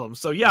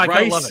problems. So yeah, I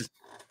kind of love it.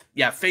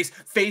 Yeah,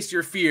 face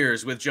your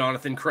fears with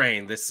Jonathan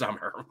Crane this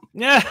summer.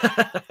 Yeah.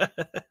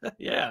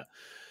 Yeah.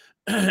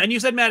 And you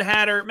said Mad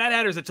Hatter. Mad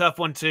Hatter's a tough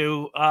one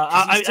too.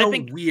 I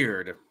think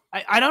weird.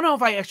 I don't know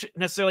if I actually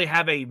necessarily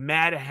have a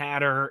Mad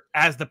Hatter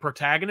as the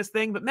protagonist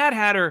thing, but Mad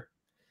Hatter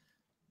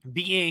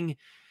being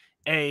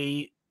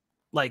a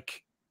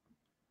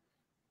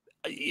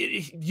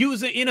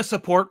using in a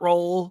support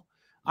role,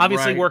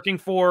 obviously working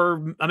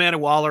for Amanda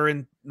Waller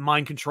in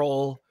mind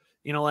control.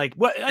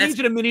 What I need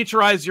you to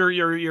miniaturize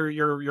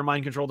your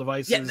mind control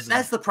devices. Yeah,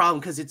 that's the problem,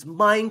 because it's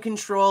mind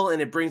control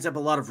and it brings up a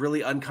lot of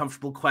really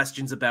uncomfortable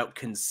questions about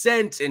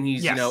consent. And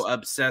he's,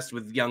 obsessed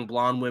with young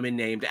blonde women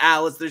named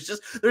Alice.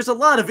 There's a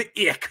lot of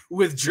ick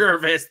with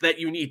Jervis that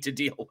you need to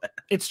deal with.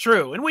 It's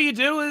true. And what you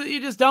do is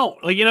you just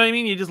don't. Like, you know what I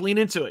mean? You just lean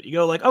into it. You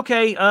go like,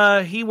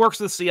 okay, he works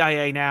for the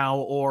CIA now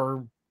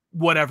or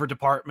whatever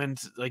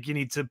department. Like, you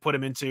need to put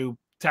him into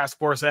Task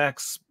Force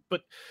X.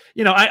 But,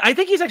 I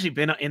think he's actually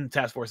been in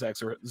Task Force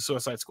X or the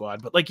Suicide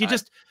Squad. But, like,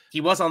 he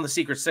was on the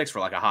Secret Six for,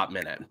 like, a hot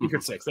minute.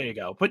 Secret Six, there you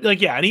go. But,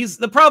 like, yeah, and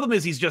the problem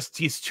is he's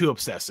too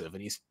obsessive.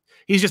 And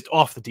he's just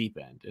off the deep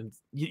end. And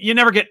you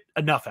never get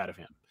enough out of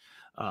him.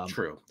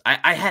 True.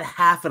 I had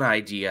half an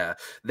idea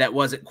that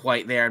wasn't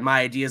quite there. And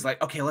my idea is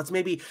like, okay, let's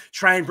maybe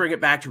try and bring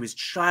it back to his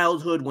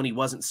childhood when he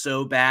wasn't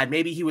so bad.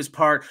 Maybe he was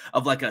part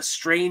of like a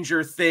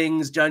Stranger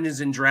Things, Dungeons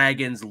and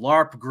Dragons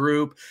LARP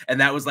group. And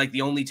that was like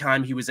the only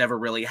time he was ever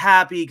really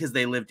happy because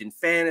they lived in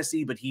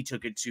fantasy, but he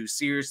took it too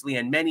seriously.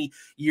 And many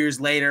years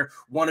later,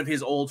 one of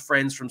his old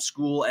friends from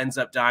school ends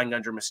up dying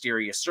under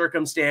mysterious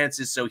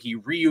circumstances. So he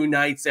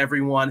reunites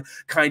everyone,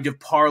 kind of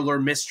parlor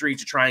mystery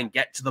to try and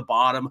get to the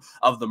bottom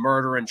of the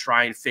murder and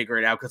try and figure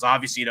it out, because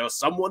obviously,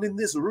 someone in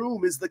this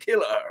room is the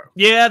killer.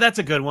 Yeah, that's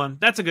a good one.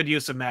 That's a good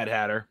use of Mad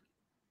Hatter.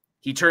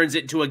 He turns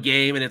it into a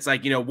game, and it's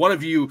like, one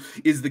of you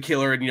is the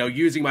killer, and,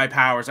 using my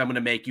powers, I'm going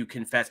to make you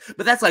confess.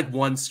 But that's like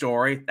one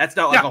story. That's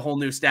not like a whole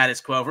new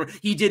status quo for him.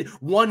 He did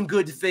one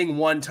good thing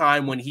one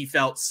time when he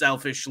felt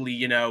selfishly,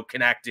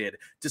 connected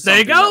to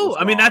something. There you go.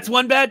 I mean, that's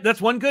one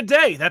good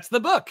day. That's the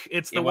book.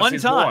 It's the one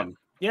time.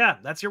 Yeah,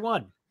 that's your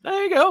one.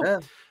 There you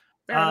go.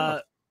 Yeah,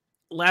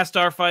 Last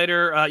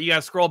Starfighter, you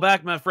gotta scroll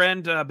back, my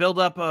friend. Build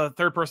up a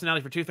third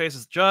personality for Two-Face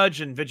as Judge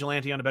and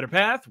Vigilante on a better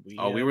path.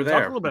 We were there.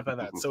 Talked a little bit about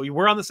that, so you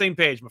were on the same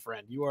page, my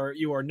friend. You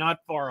are not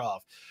far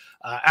off.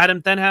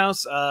 Adam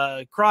Thenhouse,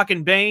 Croc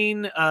and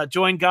Bane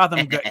joined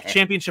Gotham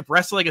Championship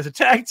Wrestling as a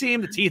tag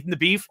team. The Teeth and the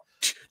Beef.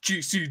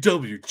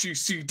 GCW.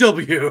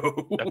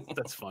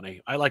 That's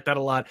funny. I like that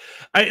a lot.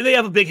 They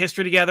have a big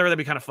history together. That'd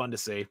be kind of fun to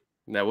see.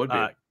 That would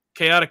be.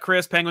 Chaotic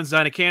Chris, Penguin's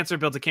dying of cancer,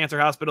 builds a cancer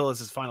hospital as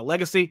his final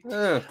legacy.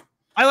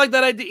 I like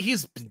that idea.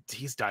 He's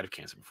died of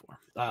cancer before.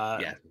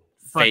 Yeah,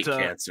 fake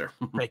cancer.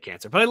 Fake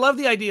cancer. But I love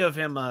the idea of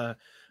him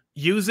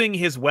using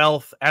his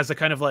wealth as a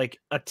kind of like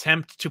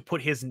attempt to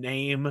put his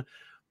name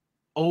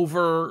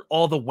over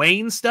all the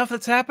Wayne stuff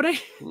that's happening.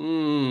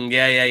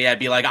 Yeah.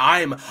 Be like,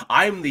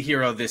 I'm the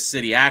hero this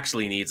city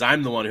actually needs.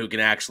 I'm the one who can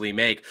actually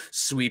make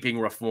sweeping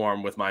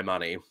reform with my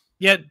money.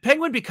 Yeah,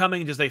 Penguin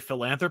becoming just a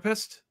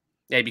philanthropist.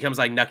 Yeah, he becomes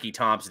like Nucky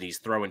Thompson. He's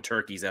throwing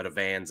turkeys out of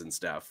vans and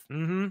stuff.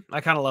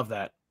 I kind of love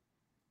that.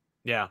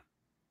 Yeah.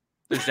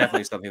 There's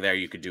definitely something there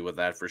you could do with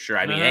that for sure.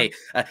 I mean, hey,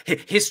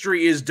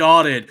 history is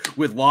dotted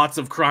with lots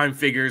of crime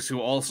figures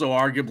who also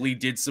arguably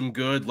did some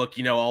good. Look,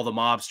 all the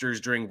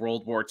mobsters during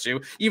World War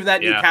II. Even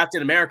that new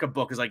Captain America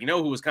book is like,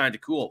 who was kind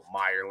of cool?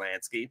 Meyer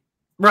Lansky.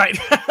 Right.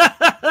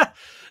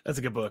 That's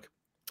a good book.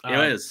 It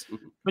is.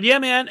 But yeah,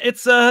 man,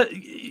 it's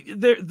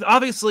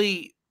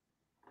obviously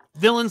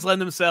villains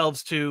lend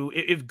themselves to,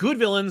 if good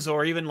villains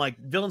or even like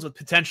villains with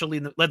potential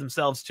lend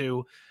themselves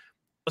to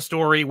a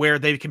story where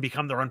they can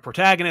become their own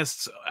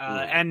protagonists,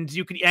 and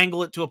you can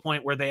angle it to a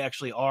point where they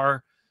actually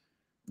are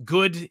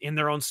good in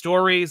their own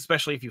stories,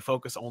 especially if you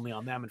focus only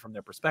on them and from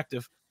their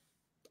perspective.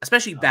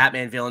 Especially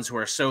Batman villains who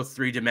are so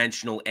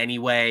three-dimensional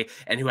anyway,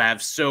 and who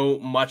have so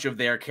much of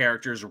their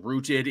characters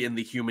rooted in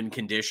the human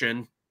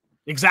condition.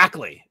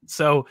 Exactly.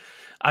 So,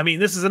 I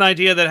mean, this is an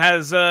idea that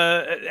has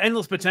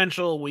endless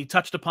potential. We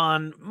touched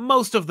upon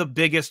most of the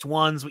biggest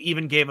ones. We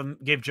even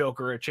gave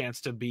Joker a chance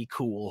to be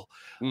cool.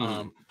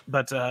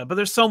 But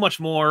there's so much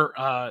more.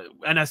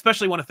 And I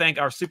especially want to thank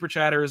our super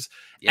chatters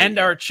and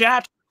our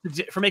chat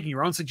for making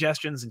your own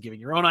suggestions and giving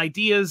your own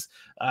ideas.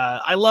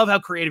 I love how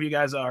creative you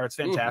guys are. It's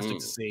fantastic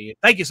to see.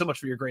 Thank you so much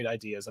for your great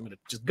ideas. I'm going to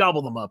just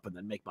gobble them up and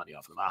then make money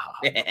off of them.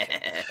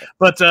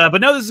 But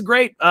no, this is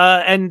great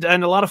and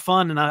a lot of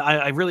fun. And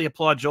I really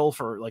applaud Joel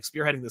for like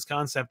spearheading this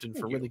concept and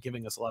for really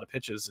giving us a lot of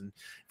pitches and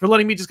for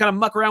letting me just kind of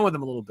muck around with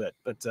them a little bit.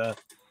 But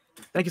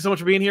thank you so much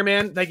for being here,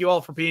 man. Thank you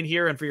all for being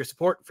here and for your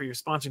support, for your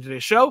sponsoring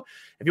today's show.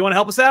 If you want to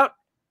help us out,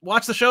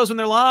 watch the shows when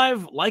they're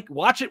live,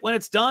 watch it when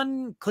it's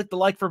done, click the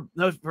like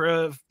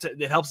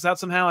it helps us out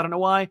somehow. I don't know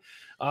why.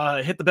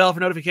 Hit the bell for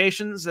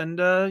notifications and,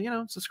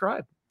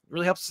 subscribe. It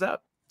really helps us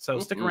out. So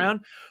stick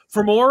around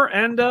for more.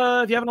 And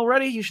if you haven't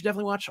already, you should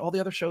definitely watch all the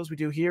other shows we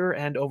do here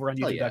and over on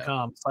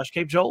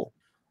youtube.com/CapeJoel.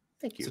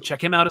 Thank you. So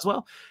check him out as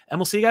well. And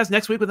we'll see you guys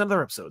next week with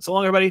another episode. So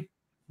long, everybody.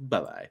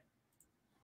 Bye-bye.